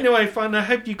 No, anyway, fun. I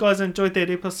hope you guys enjoyed that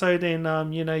episode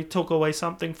and took away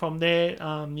something from there.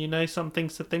 Some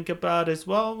things to think about as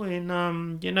well.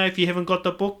 And if you haven't got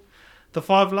the book, The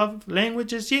 5 Love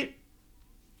Languages yet,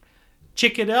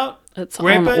 check it out. It's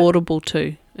Grab on it. Audible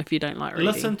too, if you don't like reading.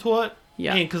 Listen to it.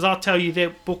 Yeah. because I'll tell you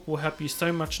that book will help you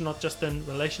so much, not just in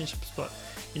relationships, but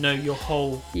your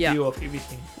whole Yeah. view of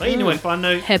everything. But anyway,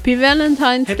 whānau, Happy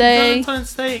Valentine's happy Day.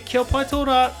 Valentine's Day. Kia pai tō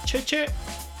rā. Chē chē.